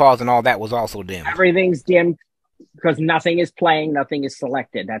play, the pause, and all that was also dimmed. Everything's dimmed. Because nothing is playing, nothing is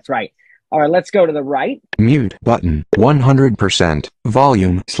selected. That's right. All right, let's go to the right. Mute button, 100%,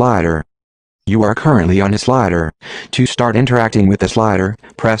 volume slider. You are currently on a slider. To start interacting with the slider,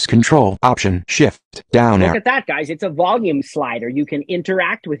 press Control, Option, Shift, down arrow. Look at that, guys. It's a volume slider. You can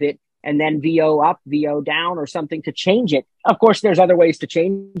interact with it and then VO up, VO down, or something to change it. Of course, there's other ways to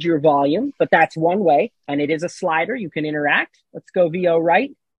change your volume, but that's one way. And it is a slider. You can interact. Let's go VO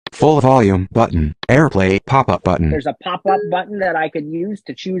right. Full volume button, AirPlay pop-up button. There's a pop-up button that I could use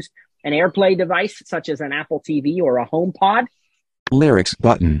to choose an AirPlay device, such as an Apple TV or a HomePod. Lyrics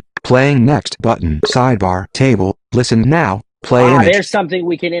button, playing next button, sidebar, table, listen now, play image. There's something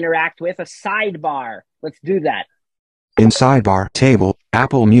we can interact with, a sidebar. Let's do that. In sidebar, table,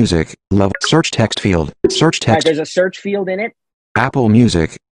 Apple Music, level, search text field, search text. Right, there's a search field in it. Apple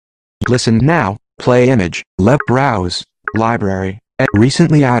Music. Listen now, play image, left browse, library.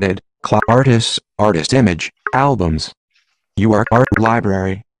 Recently added, artists, artist image, albums. You are art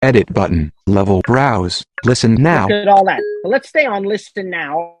library, edit button, level browse, listen now. Look at all that. Well, let's stay on listen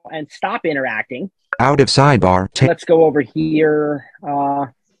now and stop interacting. Out of sidebar. Let's go over here.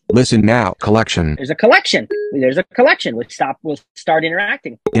 Listen now collection. There's a collection. We'll start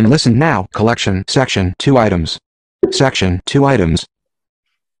interacting. In listen now collection section 2 items. Section 2 items.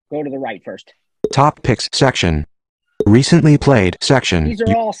 Go to the right first. Top picks section. Recently played section. These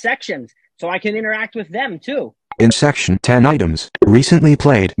are all sections, so I can interact with them too. In section 10 items, recently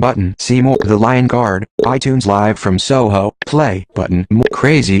played button, see more, The Lion Guard, iTunes Live from Soho, play button, more,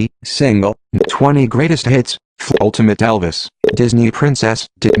 Crazy, single, 20 greatest hits, Ultimate Elvis, Disney Princess,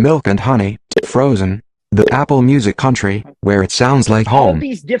 Milk and Honey, Frozen, the Apple Music Country, where it sounds like home. All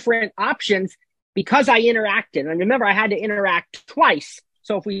these different options, because I interacted, and remember I had to interact twice,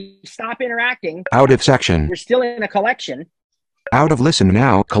 so if we stop interacting, out of section, we're still in a collection. Out of listen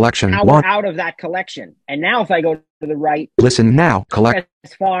now collection. Now we're out of that collection. And now if I go to the right, listen now collect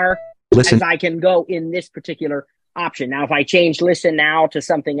as far as I can go in this particular option. Now if I change listen now to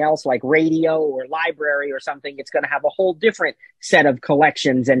something else like radio or library or something, it's going to have a whole different set of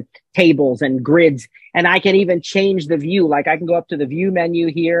collections and tables and grids. And I can even change the view. Like I can go up to the view menu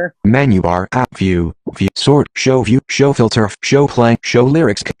here. Menu bar, app view, sort, show view, show filter, show playing, show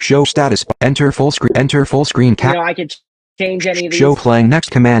lyrics, show status, enter full screen cap. I can change any of these. Show playing next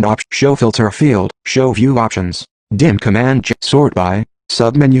command option, show filter field, show view options, dim command, sort by,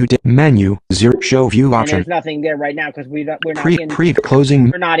 submenu, menu, 0, show view option. And there's nothing there right now because we're not closing.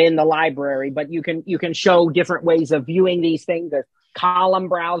 We're not in the library, but you can show different ways of viewing these things. There's column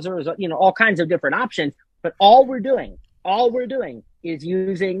browsers, all kinds of different options. But all we're doing is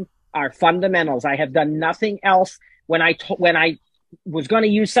using our fundamentals. I have done nothing else. When I was going to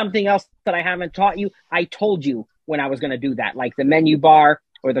use something else that I haven't taught you, I told you when I was going to do that, like the menu bar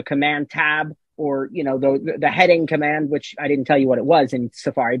or the command tab or, the heading command, which I didn't tell you what it was in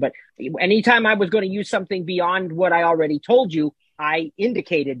Safari. But anytime I was going to use something beyond what I already told you, I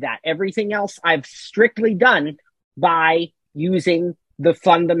indicated that. Everything else I've strictly done by using the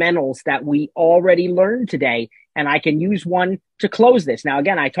fundamentals that we already learned today. And I can use one to close this. Now,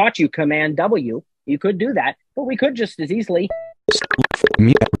 again, I taught you Command W. You could do that, but we could just as easily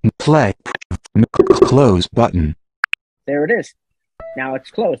play, close button. There it is. Now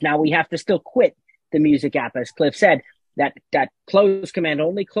it's closed. Now we have to still quit the music app. As Cliff said, that close command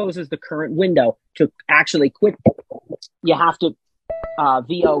only closes the current window. To actually quit, you have to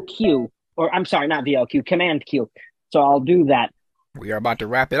VOQ, or I'm sorry, not VOQ, Command Q. So I'll do that. We are about to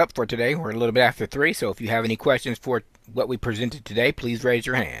wrap it up for today. We're a little bit after 3, so if you have any questions for what we presented today, please raise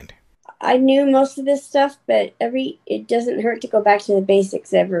your hand. I knew most of this stuff, but it doesn't hurt to go back to the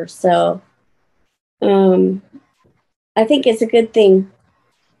basics ever. So, I think it's a good thing.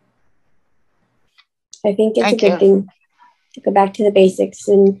 I think it's a good thing to go back to the basics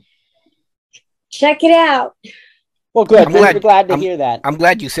and check it out. Well, good. I'm glad to hear that. I'm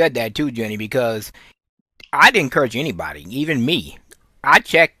glad you said that too, Jenny, because I'd encourage anybody, even me. I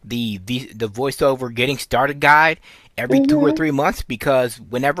check the VoiceOver Getting Started guide every 2 or 3 months because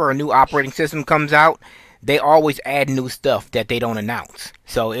whenever a new operating system comes out, they always add new stuff that they don't announce.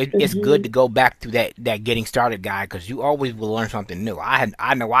 So it's good to go back to that Getting Started guide because you always will learn something new.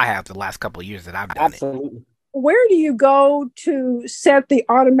 I know I have the last couple of years that I've done it. Where do you go to set the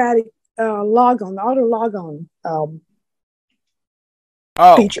automatic auto log on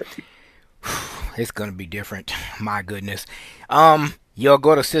feature? It's gonna be different. My goodness. You'll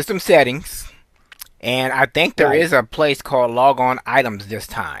go to System Settings, and I think there is a place called Log On Items this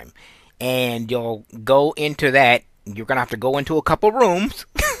time. And you'll go into that. You're going to have to go into a couple rooms.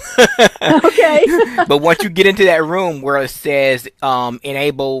 Okay. But once you get into that room where it says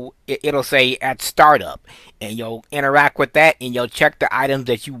enable, it'll say at startup. And you'll interact with that, and you'll check the items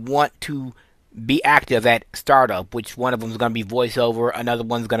that you want to be active at startup, which one of them is going to be VoiceOver, another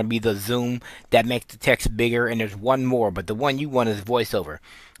one's going to be the zoom that makes the text bigger, and there's one more, but the one you want is VoiceOver.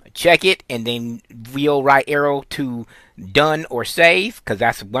 Check it, and then wheel right arrow to done or save, because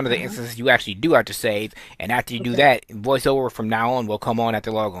that's one of the instances you actually do have to save, and after you do that, VoiceOver from now on will come on at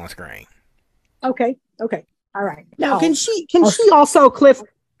the logon screen. Okay, all right. Now, can she also, Cliff,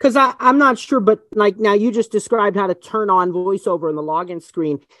 because I'm not sure, but like now you just described how to turn on VoiceOver in the login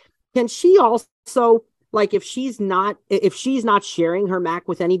screen. Can she also, like if she's not sharing her Mac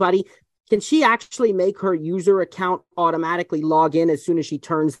with anybody, can she actually make her user account automatically log in as soon as she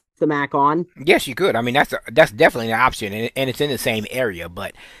turns the Mac on? Yes, you could. I mean, that's definitely an option, and it's in the same area.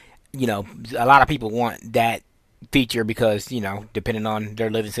 But a lot of people want that feature because depending on their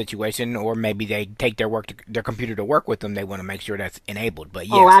living situation, or maybe they take their computer to work with them, they want to make sure that's enabled. But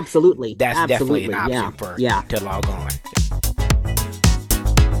yes, absolutely, that's definitely an option to log on.